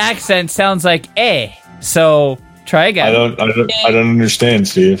with an accent sounds like A. So try again. I don't understand,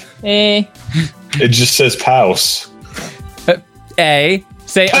 Steve. A. It just says pouse. A.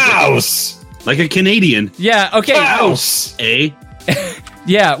 Say pouse. Like a Canadian. Yeah. Okay. Pouse. A.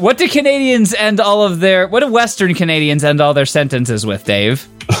 Yeah. What do Canadians end all of their? What do Western Canadians end all their sentences with, Dave?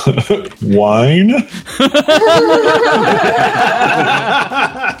 Wine.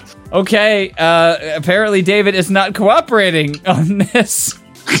 Okay. Apparently, David is not cooperating on this.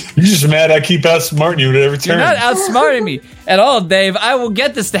 You're just mad I keep outsmarting you at every turn. You're not outsmarting me at all, Dave. I will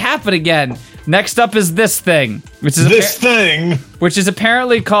get this to happen again. Next up is this thing, which is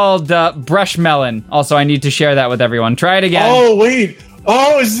apparently called brushmelon. Also, I need to share that with everyone. Try it again. Oh wait.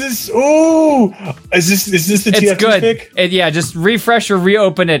 Oh, is this the TF2 fic? Yeah, just refresh or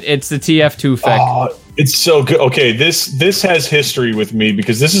reopen it. It's the TF2 fic. Oh, it's so good. Okay, this has history with me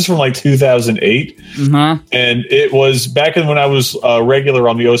because this is from like 2008, and it was back when I was regular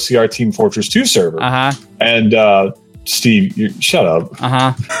on the OCR Team Fortress 2 server. And Steve, shut up.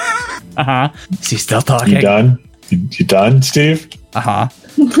 Is he still talking? You done? You done, Steve? I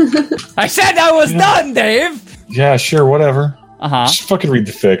said I was done, Dave. Yeah, sure, whatever. Just fucking read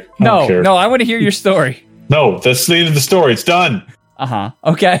the fic. No, I want to hear your story. No, that's the end of the story. It's done.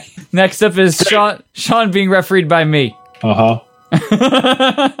 Okay. Next up is Sean being refereed by me. 5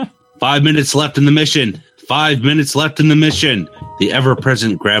 minutes left in the mission. 5 minutes left in the mission. The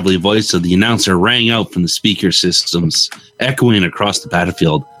ever-present gravelly voice of the announcer rang out from the speaker systems, echoing across the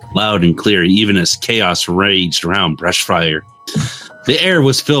battlefield, loud and clear, even as chaos raged around Brushfire. The air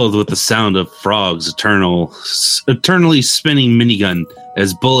was filled with the sound of Frog's eternally spinning minigun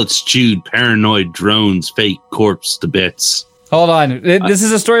as bullets chewed paranoid drone's fake corpse to bits. Hold on. This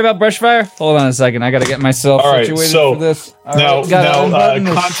is a story about Brushfire? Hold on a second. I got to get myself situated for this. Now,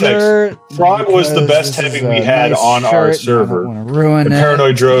 context. Frog was the best heavy we had on our server. And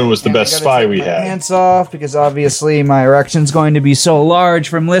Paranoid Drone was the best spy we had. Pants off because obviously my erection's going to be so large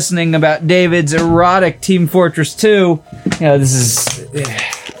from listening about David's erotic Team Fortress 2. You know, this is...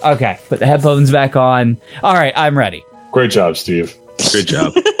 Okay, put the headphones back on. All right, I'm ready. Great job, Steve. Good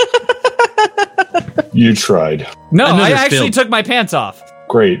job. You tried. No, Another I actually failed. took my pants off.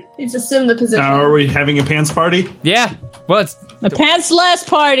 Great. He's assumed the position. Now, are we having a pants party? Yeah. Well, it's A pantsless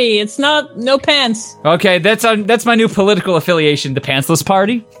party. It's not no pants. okay. That's my new political affiliation, the Pantsless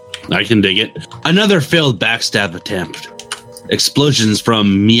Party. I can dig it. Another failed backstab attempt. Explosions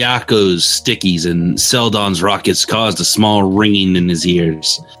from Miyako's stickies and Seldon's rockets caused a small ringing in his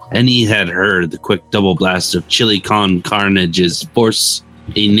ears, and he had heard the quick double blast of Chili Con Carnage's force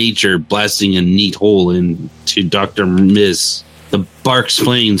in nature blasting a neat hole into Dr. Miz, the Barks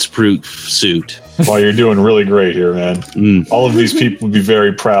Flames proof suit. Wow, you're doing really great here, man. All of these people would be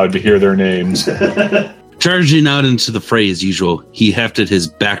very proud to hear their names. Charging out into the fray as usual, he hefted his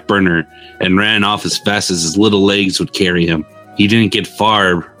back burner and ran off as fast as his little legs would carry him. He didn't get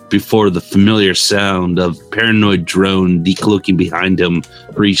far before the familiar sound of paranoid drone decloaking behind him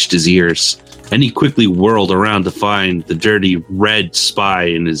reached his ears, and he quickly whirled around to find the dirty red spy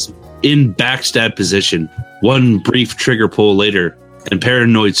in backstab position. One brief trigger pull later, and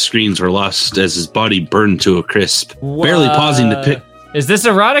paranoid screams were lost as his body burned to a crisp. Barely pausing to pick... Is this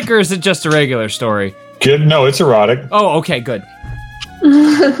erotic or is it just a regular story? Good. No, it's erotic. Oh, okay, good.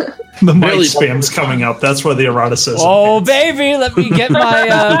 The mic Really- spam's coming up. That's where the eroticism. Oh, baby, let me get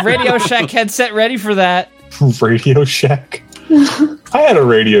my Radio Shack headset ready for that. Radio Shack. I had a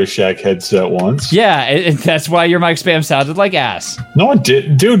Radio Shack headset once. Yeah, that's why your mic spam sounded like ass. No, it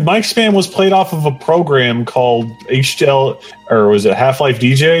did. Dude, Mike Spam was played off of a program called HDL, or was it Half-Life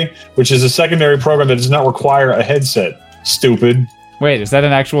DJ, which is a secondary program that does not require a headset. Stupid. Wait, is that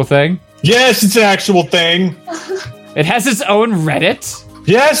an actual thing? Yes, it's an actual thing. It has its own Reddit?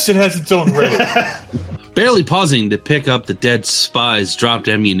 Yes, it has its own Reddit. Barely pausing to pick up the dead spy's dropped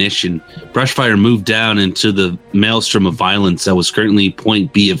ammunition, Brushfire moved down into the maelstrom of violence that was currently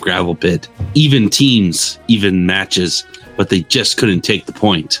point B of Gravel Pit. Even teams, even matches, but they just couldn't take the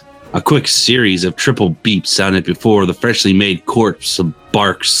point. A quick series of triple beeps sounded before the freshly made corpse of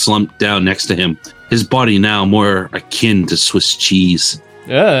Barks slumped down next to him, his body now more akin to Swiss cheese.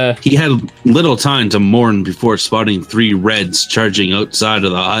 He had little time to mourn before spotting three Reds charging outside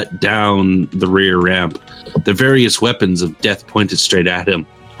of the hut down the rear ramp. The various weapons of death pointed straight at him.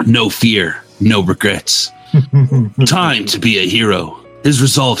 No fear, no regrets. Time to be a hero. His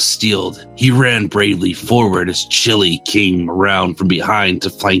resolve steeled, he ran bravely forward as Chili came around from behind to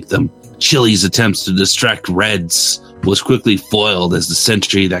flank them. Chili's attempts to distract Reds was quickly foiled as the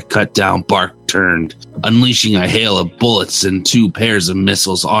sentry that cut down Bark turned, unleashing a hail of bullets and 2 pairs of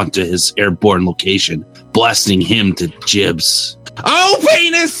missiles onto his airborne location, blasting him to jibs. Oh,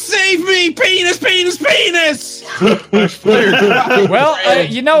 penis! Save me! Penis, penis, penis! Well,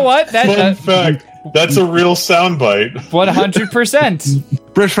 you know what? Fun fact. That's a real soundbite. 100%.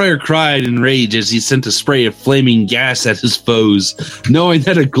 Brushfire cried in rage as he sent a spray of flaming gas at his foes, knowing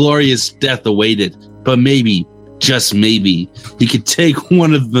that a glorious death awaited. But maybe, just maybe, he could take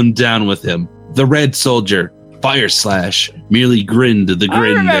one of them down with him. The Red Soldier, Fire Slash, merely grinned to the I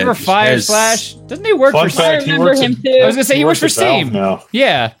grin. remember Fire Slash. Doesn't he work Fun for fact, Steam? he works him at- too. I was going to say he works for at Valve Steam. now.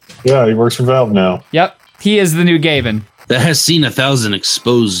 Yeah. Yeah, he works for Valve now. Yep. He is the new Gaben. That has seen 1,000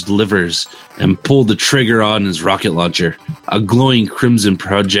 exposed livers and pulled the trigger on his rocket launcher. A glowing crimson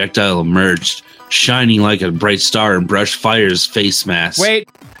projectile emerged, shining like a bright star in Brushfire's face mask. Wait.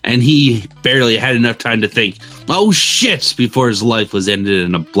 And he barely had enough time to think, oh shit, before his life was ended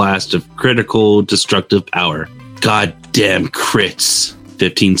in a blast of critical destructive power. Goddamn crits.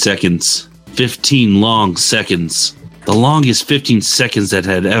 15 seconds. 15 long seconds. The longest 15 seconds that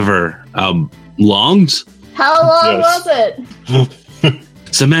had ever, longed? How long Yes. was it?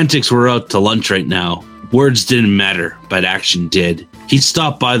 Semantics were out to lunch right now. Words didn't matter, but action did. He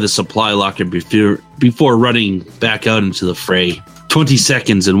stopped by the supply locker before running back out into the fray. 20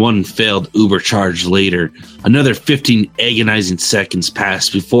 seconds and one failed Uber charge later. Another 15 agonizing seconds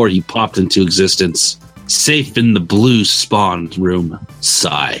passed before he popped into existence. Safe in the blue spawn room.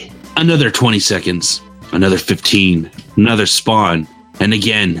 Sigh. Another 20 seconds. Another 15. Another spawn. And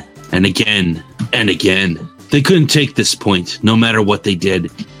again. And again. And again. They couldn't take this point, no matter what they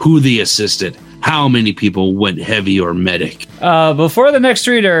did, who they assisted, how many people went heavy or medic. Before the next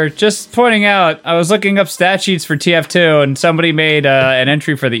reader, just pointing out, I was looking up stat sheets for TF2, and somebody made an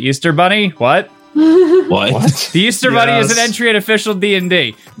entry for the Easter Bunny. What? What? The Easter Bunny is an Yes. entry in official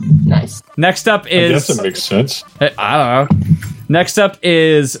D&D. Nice. Next up I guess is... that makes sense. I don't know. Next up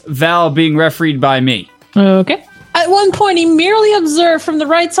is Val being refereed by me. Okay. At one point, he merely observed from the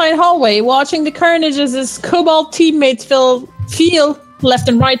right side hallway, watching the carnage as his Cobalt teammates feel left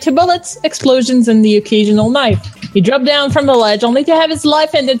and right to bullets, explosions, and the occasional knife. He dropped down from the ledge, only to have his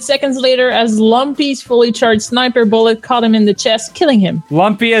life ended seconds later as Lumpy's fully charged sniper bullet caught him in the chest, killing him.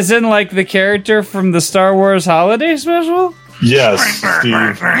 Lumpy as in like the character from the Star Wars Holiday Special? Yes,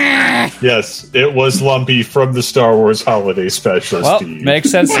 Steve. Yes, it was Lumpy from the Star Wars Holiday Special, Well, Steve. makes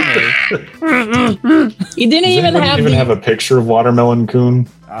sense to me. He didn't even have a picture of Watermelon Coon?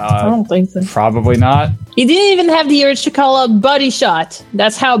 I don't think so. Probably not. He didn't even have the urge to call out Buddy Shot.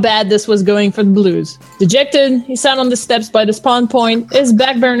 That's how bad this was going for the Blues. Dejected, he sat on the steps by the spawn point, his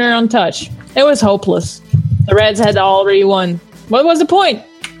back burner untouched. It was hopeless. The Reds had already won. What was the point?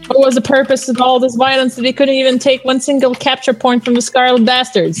 What was the purpose of all this violence that they couldn't even take one single capture point from the Scarlet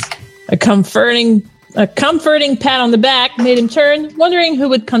Bastards? A comforting pat on the back made him turn, wondering who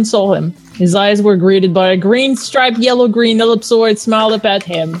would console him. His eyes were greeted by a green-striped yellow-green ellipsoid smiled up at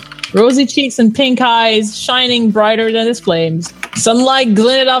him. Rosy cheeks and pink eyes shining brighter than his flames. Sunlight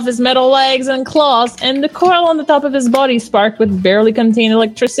glinted off his metal legs and claws, and the coil on the top of his body sparked with barely contained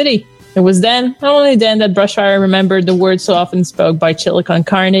electricity. It was then, and only then, that Brushfire remembered the words so often spoke by Chilicon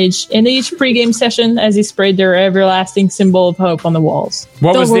Carnage in each pregame session as he sprayed their everlasting symbol of hope on the walls.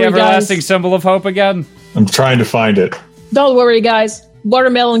 What was the everlasting symbol of hope again? I'm trying to find it. Don't worry, guys.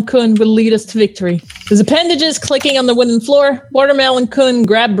 Watermelon Kun will lead us to victory. His appendages clicking on the wooden floor, Watermelon Kun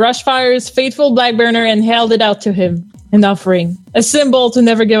grabbed Brushfire's faithful black burner and held it out to him. An offering. A symbol to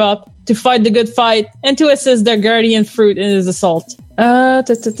never give up, to fight the good fight, and to assist their guardian fruit in his assault.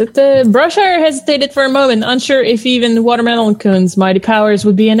 Brushfire hesitated for a moment, unsure if even Watermelon Kun's mighty powers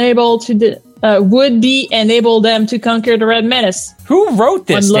would be enabled them to conquer the Red Menace. Who wrote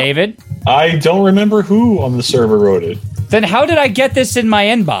this, David? I don't remember who on the server wrote it. Then how did I get this in my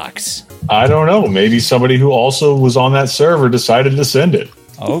inbox? I don't know. Maybe somebody who also was on that server decided to send it.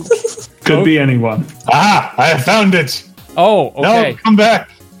 Oh, could be anyone. Ah, I have found it. Oh, okay. No, come back.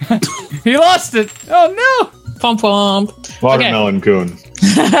 He lost it. Oh no. Pump pump. Watermelon Coon.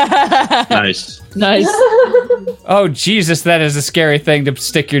 Nice. Nice. Oh Jesus, that is a scary thing to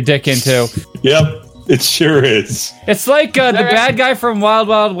stick your dick into. Yep, it sure is. It's like the bad guy from Wild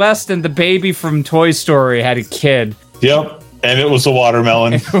Wild West and the baby from Toy Story had a kid. Yep, and it was a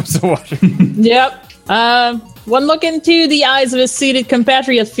watermelon. It was a watermelon. Yep. One look into the eyes of his seated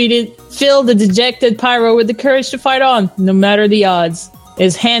compatriot filled the dejected Pyro with the courage to fight on, no matter the odds.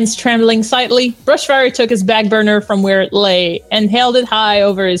 His hands trembling slightly, Brushfire took his back burner from where it lay and held it high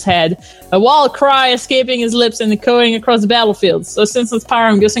over his head, a wild cry escaping his lips and echoing across the battlefield. So since it's Pyro,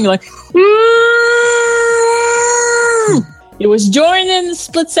 I'm guessing like... It was joined in a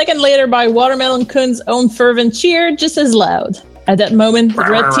split second later by Watermelon Kun's own fervent cheer, just as loud. At that moment, the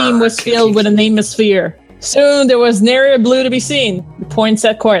red team was filled with a nameless fear. Soon there was nary a blue to be seen. The point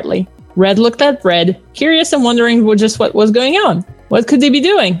said quietly. Red looked at Red, curious and wondering what was going on. What could they be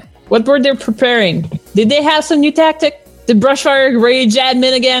doing? What were they preparing? Did they have some new tactic? Did Brushfire rage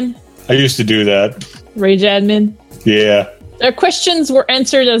admin again? I used to do that. Rage admin? Yeah. Their questions were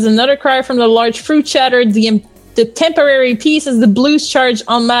answered as another cry from the large fruit shattered the temporary peace as the Blues charged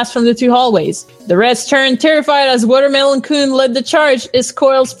en masse from the two hallways. The Reds turned terrified as Watermelon Kun led the charge, his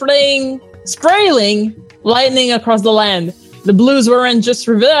coil spraying lightning across the land. The Blues weren't just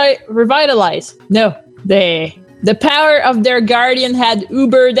revitalized. No, the power of their guardian had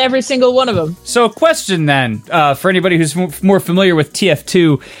Ubered every single one of them. So, question then, for anybody who's more familiar with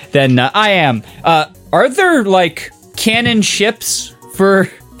TF2 than I am, are there like canon ships for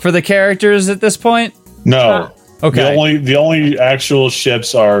the characters at this point? No. Okay. The only actual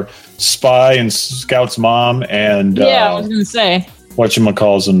ships are Spy and Scout's mom and I was gonna say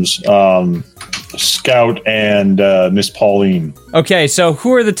whatchamacallsums, Scout and Miss Pauline. Okay, so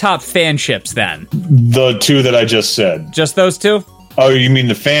who are the top fan ships then? The two that I just said. Just those two? Oh, you mean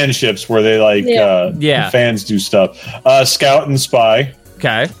the fan ships where they fans do stuff? Scout and Spy.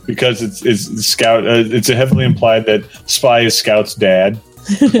 Okay. Because it's Scout. It's heavily implied that Spy is Scout's dad.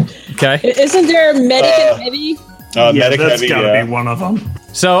 Okay. Isn't there Medic and Heavy? Medic that's Heavy, gotta be one of them.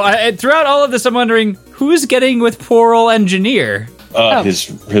 So throughout all of this, I'm wondering who's getting with poor old engineer.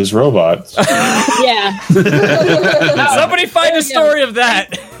 His robot. Yeah. Somebody find a story of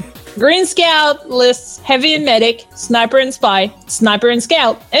that. Green Scout lists Heavy and Medic, Sniper and Spy, Sniper and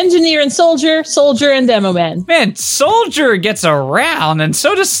Scout, Engineer and Soldier, Soldier and Demo Man. Man, Soldier gets around, and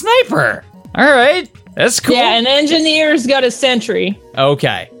so does Sniper. All right. That's cool. Yeah, and Engineer's got a sentry.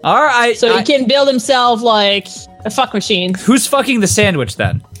 Okay. All right. So he can build himself like a fuck machine. Who's fucking the sandwich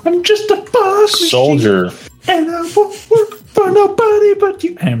then? I'm just a boss Soldier. And I won't work for nobody but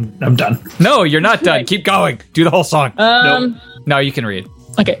you. I'm done. No, you're not done. Keep going. Do the whole song. Nope. No, you can read.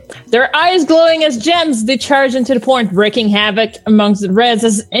 Okay. Their eyes glowing as gems, they charge into the point, wreaking havoc amongst the Reds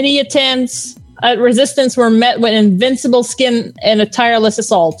as any attempts resistance were met with invincible skin and a tireless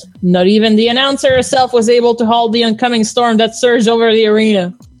assault. Not even the announcer herself was able to halt the oncoming storm that surged over the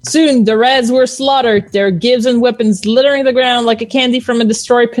arena. Soon, the Reds were slaughtered, their gibs and weapons littering the ground like a candy from a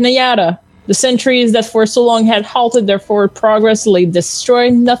destroyed pinata. The sentries that for so long had halted their forward progress lay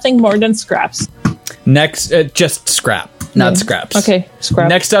destroyed, nothing more than scraps. Next, just scrap, not scraps. Okay, scrap.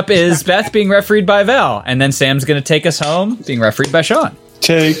 Next up is Beth being refereed by Val, and then Sam's going to take us home, being refereed by Sean.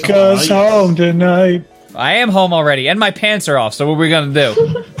 Take us home tonight. I am home already, and my pants are off, so what are we going to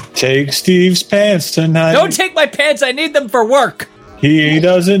do? Take Steve's pants tonight. Don't take my pants, I need them for work. He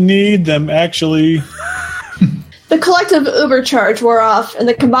doesn't need them, actually. The collective Uber charge wore off, and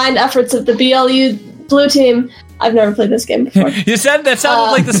the combined efforts of the BLU blue team. I've never played this game before. You said that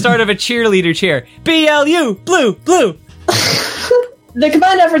sounded like the start of a cheerleader cheer. BLU, blue, blue. The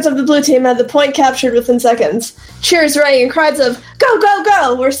combined efforts of the blue team had the point captured within seconds. Cheers rang and cries of "Go, go,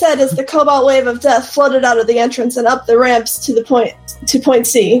 go!" were said as the cobalt wave of death floated out of the entrance and up the ramps to point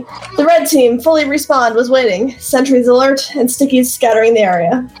C. The red team, fully respawned, was waiting, sentries alert and stickies scattering the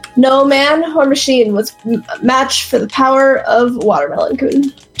area. No man or machine was matched for the power of Watermelon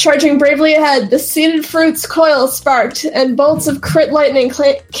Kun. Charging bravely ahead, the seeded fruit's coil sparked, and bolts of crit lightning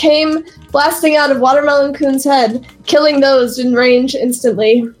came blasting out of Watermelon Kun's head, killing those in range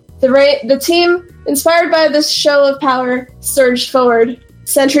instantly. The team, inspired by this show of power, surged forward.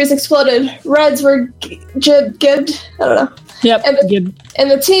 Sentries exploded. Reds were gibbed. I don't know. Yep.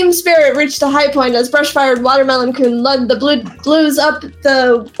 And the team spirit reached a high point as brush-fired Watermelon Kun led the blues up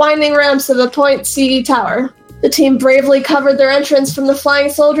the winding ramps of the Point C tower. The team bravely covered their entrance from the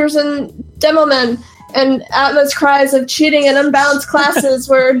flying soldiers and demo men, and Atma's cries of cheating and unbalanced classes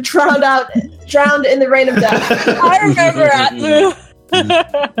were drowned in the rain of death. I remember Atma.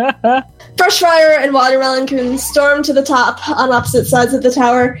 Brushfire and Watermelon Kun stormed to the top on opposite sides of the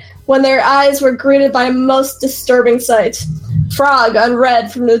tower when their eyes were greeted by a most disturbing sight. Frog on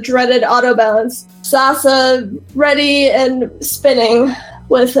red from the dreaded auto balance. Sasa ready and spinning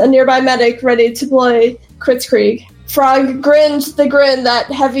with a nearby medic ready to deploy Kritzkrieg. Frog grinned the grin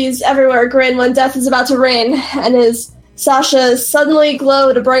that heavies everywhere grin when death is about to rain, and his Sasha suddenly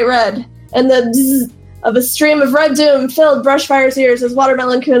glowed a bright red, and the bzzz of a stream of red doom filled Brushfire's ears as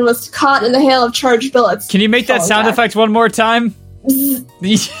Watermelon Kun was caught in the hail of charged bullets. Can you make that sound effect one more time?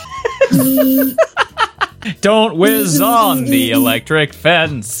 Don't whiz on the electric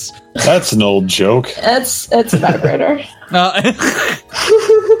fence. That's an old joke. It's a vibrator.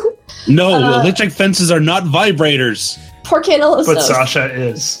 No, electric fences are not vibrators. Poor Canelo. But Sasha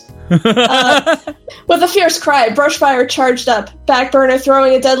is. With a fierce cry, Brushfire charged up, Backburner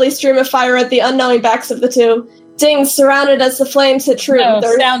throwing a deadly stream of fire at the unknowing backs of the two. Dings surrounded as the flames hit true.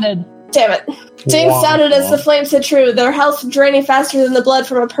 Sounded. Damn it. Dings sounded as the flames hit true, their health draining faster than the blood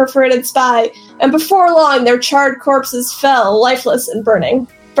from a perforated spy, and before long their charred corpses fell, lifeless and burning.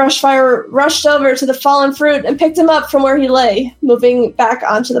 Brushfire rushed over to the fallen fruit and picked him up from where he lay, moving back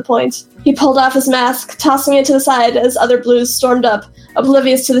onto the point. He pulled off his mask, tossing it to the side as other blues stormed up,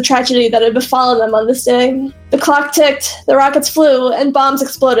 oblivious to the tragedy that had befallen them on this day. The clock ticked, the rockets flew, and bombs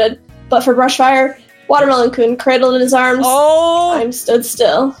exploded. But for Brushfire, Watermelon Kun cradled in his arms. Oh! Time stood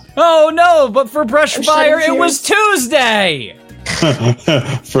still. Oh no, but for Brushfire, it was Tuesday!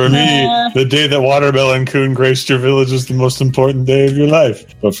 For me, the day that Watermelon Kun graced your village is the most important day of your life.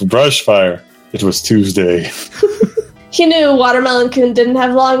 But for Brushfire, it was Tuesday. He knew Watermelon Kun didn't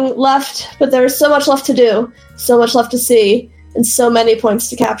have long left, but there was so much left to do, so much left to see, and so many points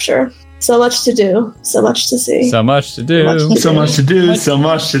to capture. So much to do, so much to see. So much to do. So much to do, so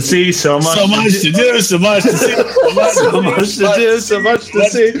much to see, so much to do, so much to see. So much to do, so much to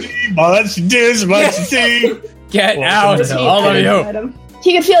see. Much to do, so much to see. Get out, all of you.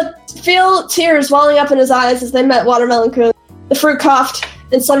 He could feel tears welling up in his eyes as they met Watermelon Kun. The fruit coughed,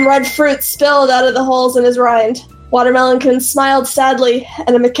 and some red fruit spilled out of the holes in his rind. Watermelon Kun smiled sadly,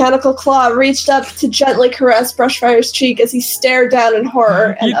 and a mechanical claw reached up to gently caress Brushfire's cheek as he stared down in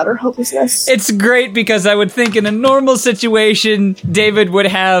horror and utter hopelessness. It's great because I would think in a normal situation, David would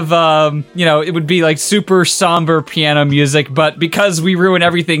have, it would be like super somber piano music, but because we ruin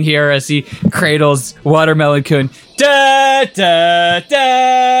everything here as he cradles Watermelon Kun. Da da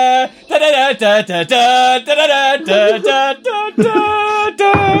da da da da da da da da da da da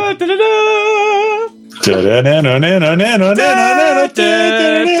da da da.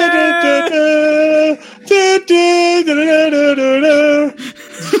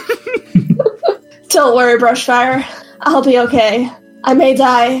 Don't worry, Brushfire. I'll be okay. I may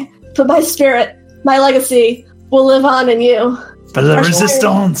die, but my spirit, my legacy, will live on in you. but the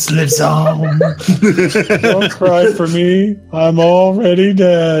resistance lives on. Don't cry for me. I'm already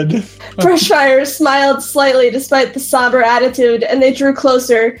dead. Brushfire smiled slightly despite the somber attitude, and they drew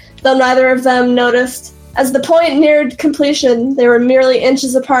closer, though neither of them noticed. As the point neared completion, they were merely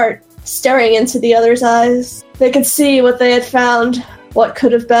inches apart, staring into the other's eyes. They could see what they had found, what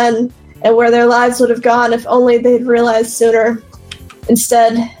could have been, and where their lives would have gone if only they'd realized sooner.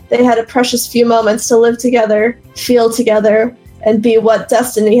 Instead, they had a precious few moments to live together, feel together, and be what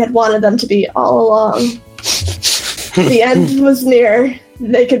destiny had wanted them to be all along. The end was near.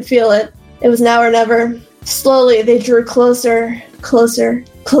 They could feel it. It was now or never. Slowly, they drew closer, closer,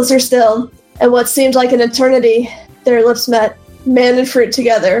 closer still. And what seemed like an eternity, their lips met, man and fruit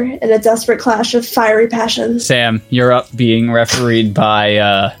together in a desperate clash of fiery passion. Sam, you're up being refereed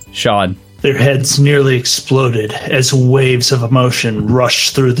by Sean. Their heads nearly exploded as waves of emotion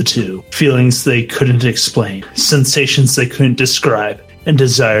rushed through the two. Feelings they couldn't explain, sensations they couldn't describe, and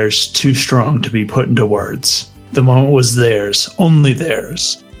desires too strong to be put into words. The moment was theirs, only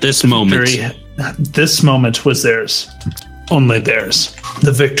theirs. This moment was theirs, only theirs.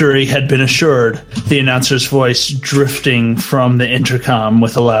 The victory had been assured, the announcer's voice drifting from the intercom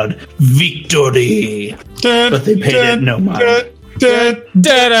with a loud "Victory!" But they paid it no mind.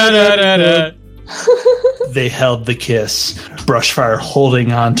 They held the kiss, Brushfire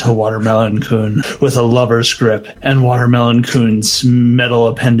holding on to Watermelon Kun with a lover's grip, and Watermelon Kun's metal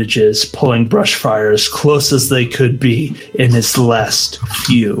appendages pulling Brushfire as close as they could be in his last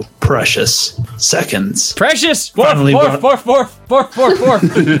few precious seconds. Precious! Finally, Fourth. Ding dong.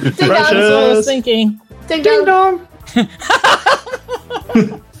 That's what I was thinking. Ding dong.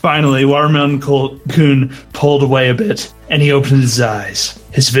 Finally, Watermelon Kun pulled away a bit, and he opened his eyes.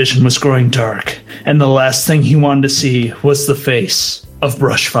 His vision was growing dark, and the last thing he wanted to see was the face of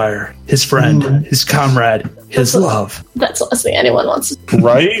Brushfire, his friend, his comrade, his love. That's the last thing anyone wants.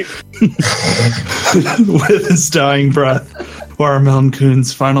 Right? With his dying breath, Watermelon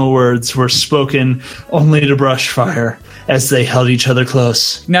Kun's final words were spoken only to Brushfire as they held each other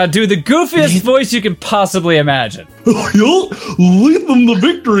close. Now do the goofiest voice you can possibly imagine. You'll lead them to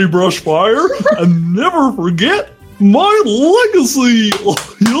victory, Brushfire, and never forget my legacy.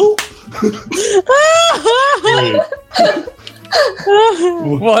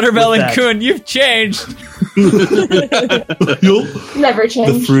 Watermelon Kun, you've changed. Never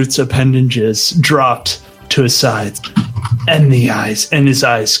change. The fruit's appendages dropped to his sides, and his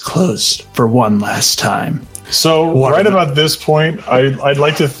eyes closed for one last time. So right about this point, I'd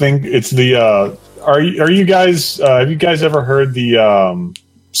like to think it's the. Are you guys? Have you guys ever heard the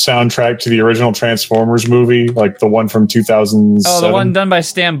soundtrack to the original Transformers movie, like the one from 2007? Oh, the one done by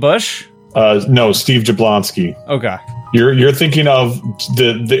Stan Bush? No, Steve Jablonsky. Okay. You're thinking of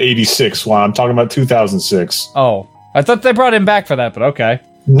the 86 one. I'm talking about 2006. Oh, I thought they brought him back for that, but okay.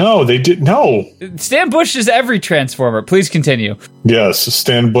 No, they did. No. Stan Bush is every Transformer. Please continue. Yes,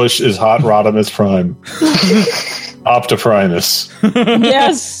 Stan Bush is Hot Rodimus Prime. Optiprimus.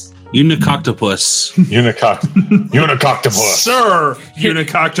 Yes. Unicoctopus. Unicoctopus. Sir,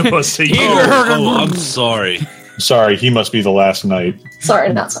 Unicoctopus to you. I'm sorry. Sorry, he must be the last knight.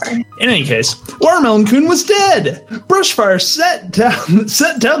 Sorry, not sorry. In any case, Watermelon Kun was dead. Brushfire set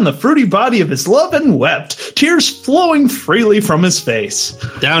down the fruity body of his love and wept, tears flowing freely from his face.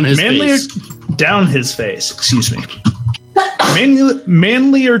 Down his face. Excuse me.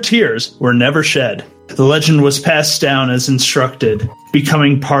 Manlier tears were never shed. The legend was passed down as instructed,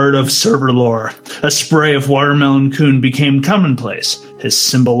 becoming part of server lore. A spray of Watermelon Kun became commonplace, his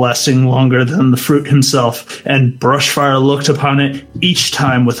symbol lasting longer than the fruit himself, and Brushfire looked upon it each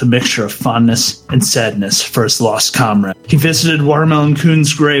time with a mixture of fondness and sadness for his lost comrade. He visited Watermelon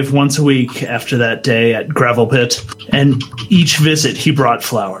Kun's grave once a week after that day at Gravel Pit, and each visit he brought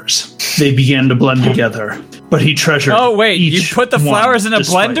flowers. They began to blend together, but he treasured. Oh wait, you put the flowers in a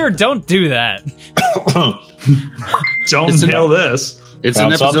blender? Them. Don't do that. Don't nail this. It's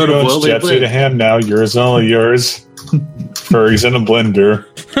an episode of Will They Jeff's Play. to hand now. Yours only yours. Furries in a blender.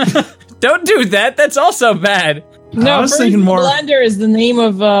 Don't do that. That's also bad. No, I was thinking more. Blender is the name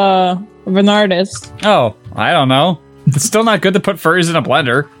of an artist. Oh, I don't know. It's still not good to put furries in a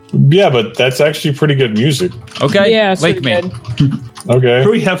blender. Yeah, but that's actually pretty good music. Okay, Yeah, it's link me. pretty good. Okay.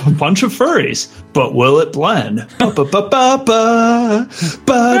 We have a bunch of furries, but will it blend?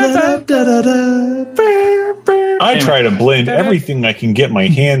 I try to blend everything I can get my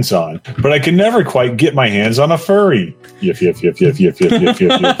hands on, but I can never quite get my hands on a furry. Yif.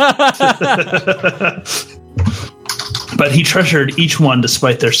 But he treasured each one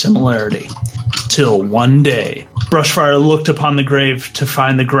despite their similarity. till one day. Brushfire looked upon the grave to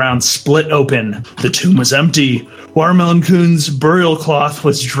find the ground split open. The tomb was empty. Watermelon Coon's burial cloth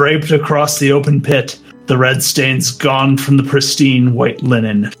was draped across the open pit, the red stains gone from the pristine white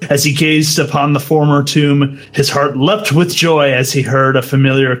linen. As he gazed upon the former tomb, his heart leapt with joy as he heard a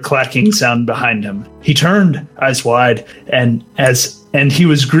familiar clacking sound behind him. He turned, eyes wide, and he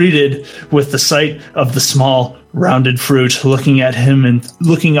was greeted with the sight of the small, rounded fruit looking up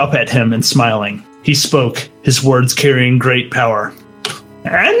at him and smiling. He spoke, his words carrying great power.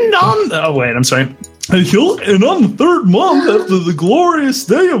 And on the third month after the glorious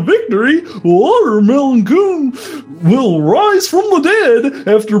day of victory, Watermelon Coon will rise from the dead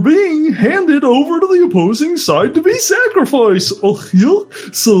after being handed over to the opposing side to be sacrificed, so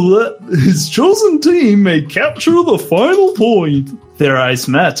that his chosen team may capture the final point. Their eyes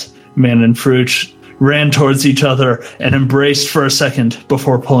met. Man and Fruit ran towards each other and embraced for a second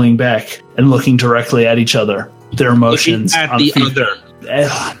before pulling back and looking directly at each other. Their emotions looking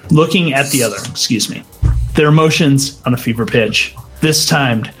at the other, Their emotions on a fever pitch. This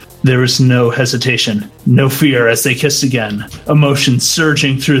time, there was no hesitation, no fear as they kissed again, emotions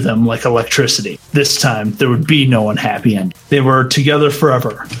surging through them like electricity. This time, there would be no unhappy ending. They were together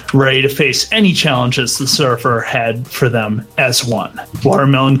forever, ready to face any challenges the surfer had for them as one.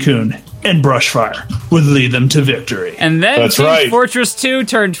 Watermelon Coon and Brushfire would lead them to victory. And then Team Fortress 2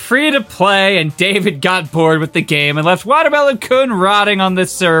 turned free to play, and David got bored with the game and left Watermelon Coon rotting on the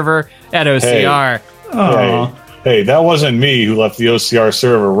server at OCR. Hey, that wasn't me who left the OCR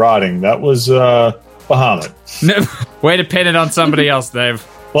server rotting. That was Bahamut. Way to pin it on somebody else, Dave.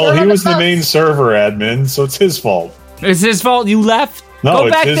 Well, he was the main server admin, so it's his fault. It's his fault you left? No,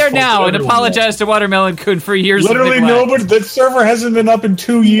 go back there now and apologize to Watermelon Coon for years of neglect. Nobody. That server hasn't been up in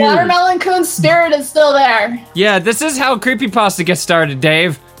 2 years. Watermelon Coon's spirit is still there. Yeah, this is how Creepypasta gets started,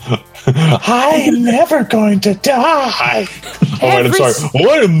 Dave. I am never going to die. I'm sorry.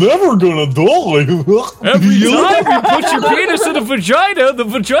 I am never going to die. Every time you put your penis in a vagina, the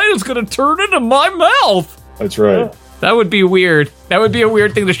vagina's going to turn into my mouth. That's right. That would be weird. That would be a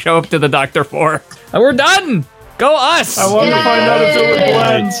weird thing to show up to the doctor for. And we're done. Go us! I wanted to find out if it would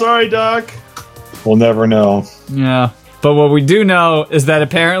blend. Sorry, Doc. We'll never know. Yeah. But what we do know is that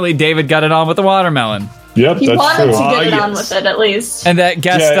apparently David got it on with the watermelon. Yep, he that's wanted true. to get it on with it, at least. And that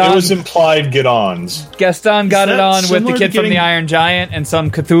Gaston... Yeah, it was implied get-ons. Gaston got it on with the kid from the Iron Giant and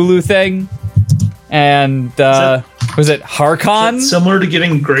some Cthulhu thing. And, was it Harkon? Is that similar to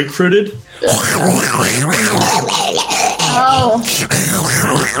getting grapefruited? Oh.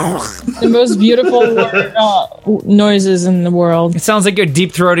 The most beautiful noises in the world. It sounds like you're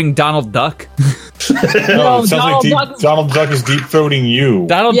deep-throating Donald Duck. No, it sounds like Donald Duck is deep-throating you.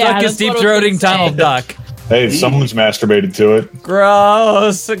 Donald Duck is deep-throating Donald Duck. Hey, someone's masturbated to it.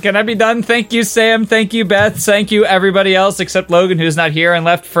 Gross. Can I be done? Thank you, Sam. Thank you, Beth. Thank you, everybody else except Logan, who's not here and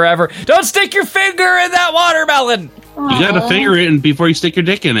left forever. Don't stick your finger in that watermelon! You gotta finger it before you stick your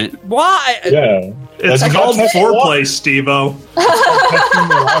dick in it. Why? Yeah. It's called foreplay, Steve-O.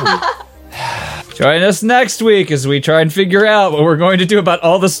 Join us next week as we try and figure out what we're going to do about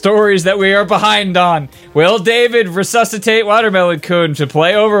all the stories that we are behind on. Will David resuscitate Watermelon Coon to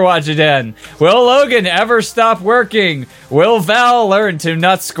play Overwatch again? Will Logan ever stop working? Will Val learn to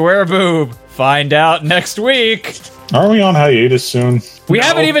nut square boob? Find out next week. Aren't we on hiatus soon? We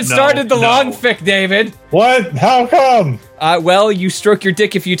haven't even started the long fic, David. What? How come? Well, you stroke your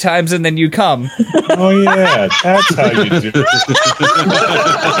dick a few times and then you come. Oh, yeah. That's how you do it.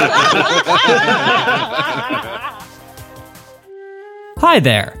 Hi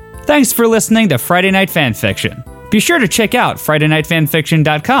there. Thanks for listening to Friday Night Fanfiction. Be sure to check out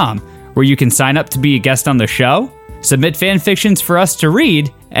FridayNightFanfiction.com, where you can sign up to be a guest on the show, submit fanfictions for us to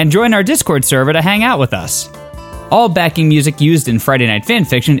read, and join our Discord server to hang out with us. All backing music used in Friday Night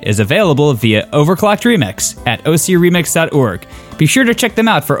Fanfiction is available via Overclocked Remix at ocremix.org. Be sure to check them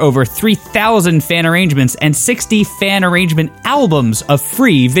out for over 3,000 fan arrangements and 60 fan arrangement albums of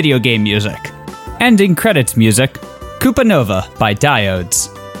free video game music. Ending credits music, Koopa Nova by Diodes.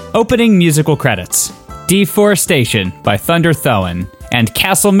 Opening musical credits, Deforestation by Thunder Thoen, and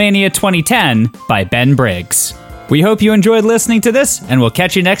Castlemania 2010 by Ben Briggs. We hope you enjoyed listening to this, and we'll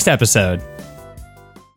catch you next episode.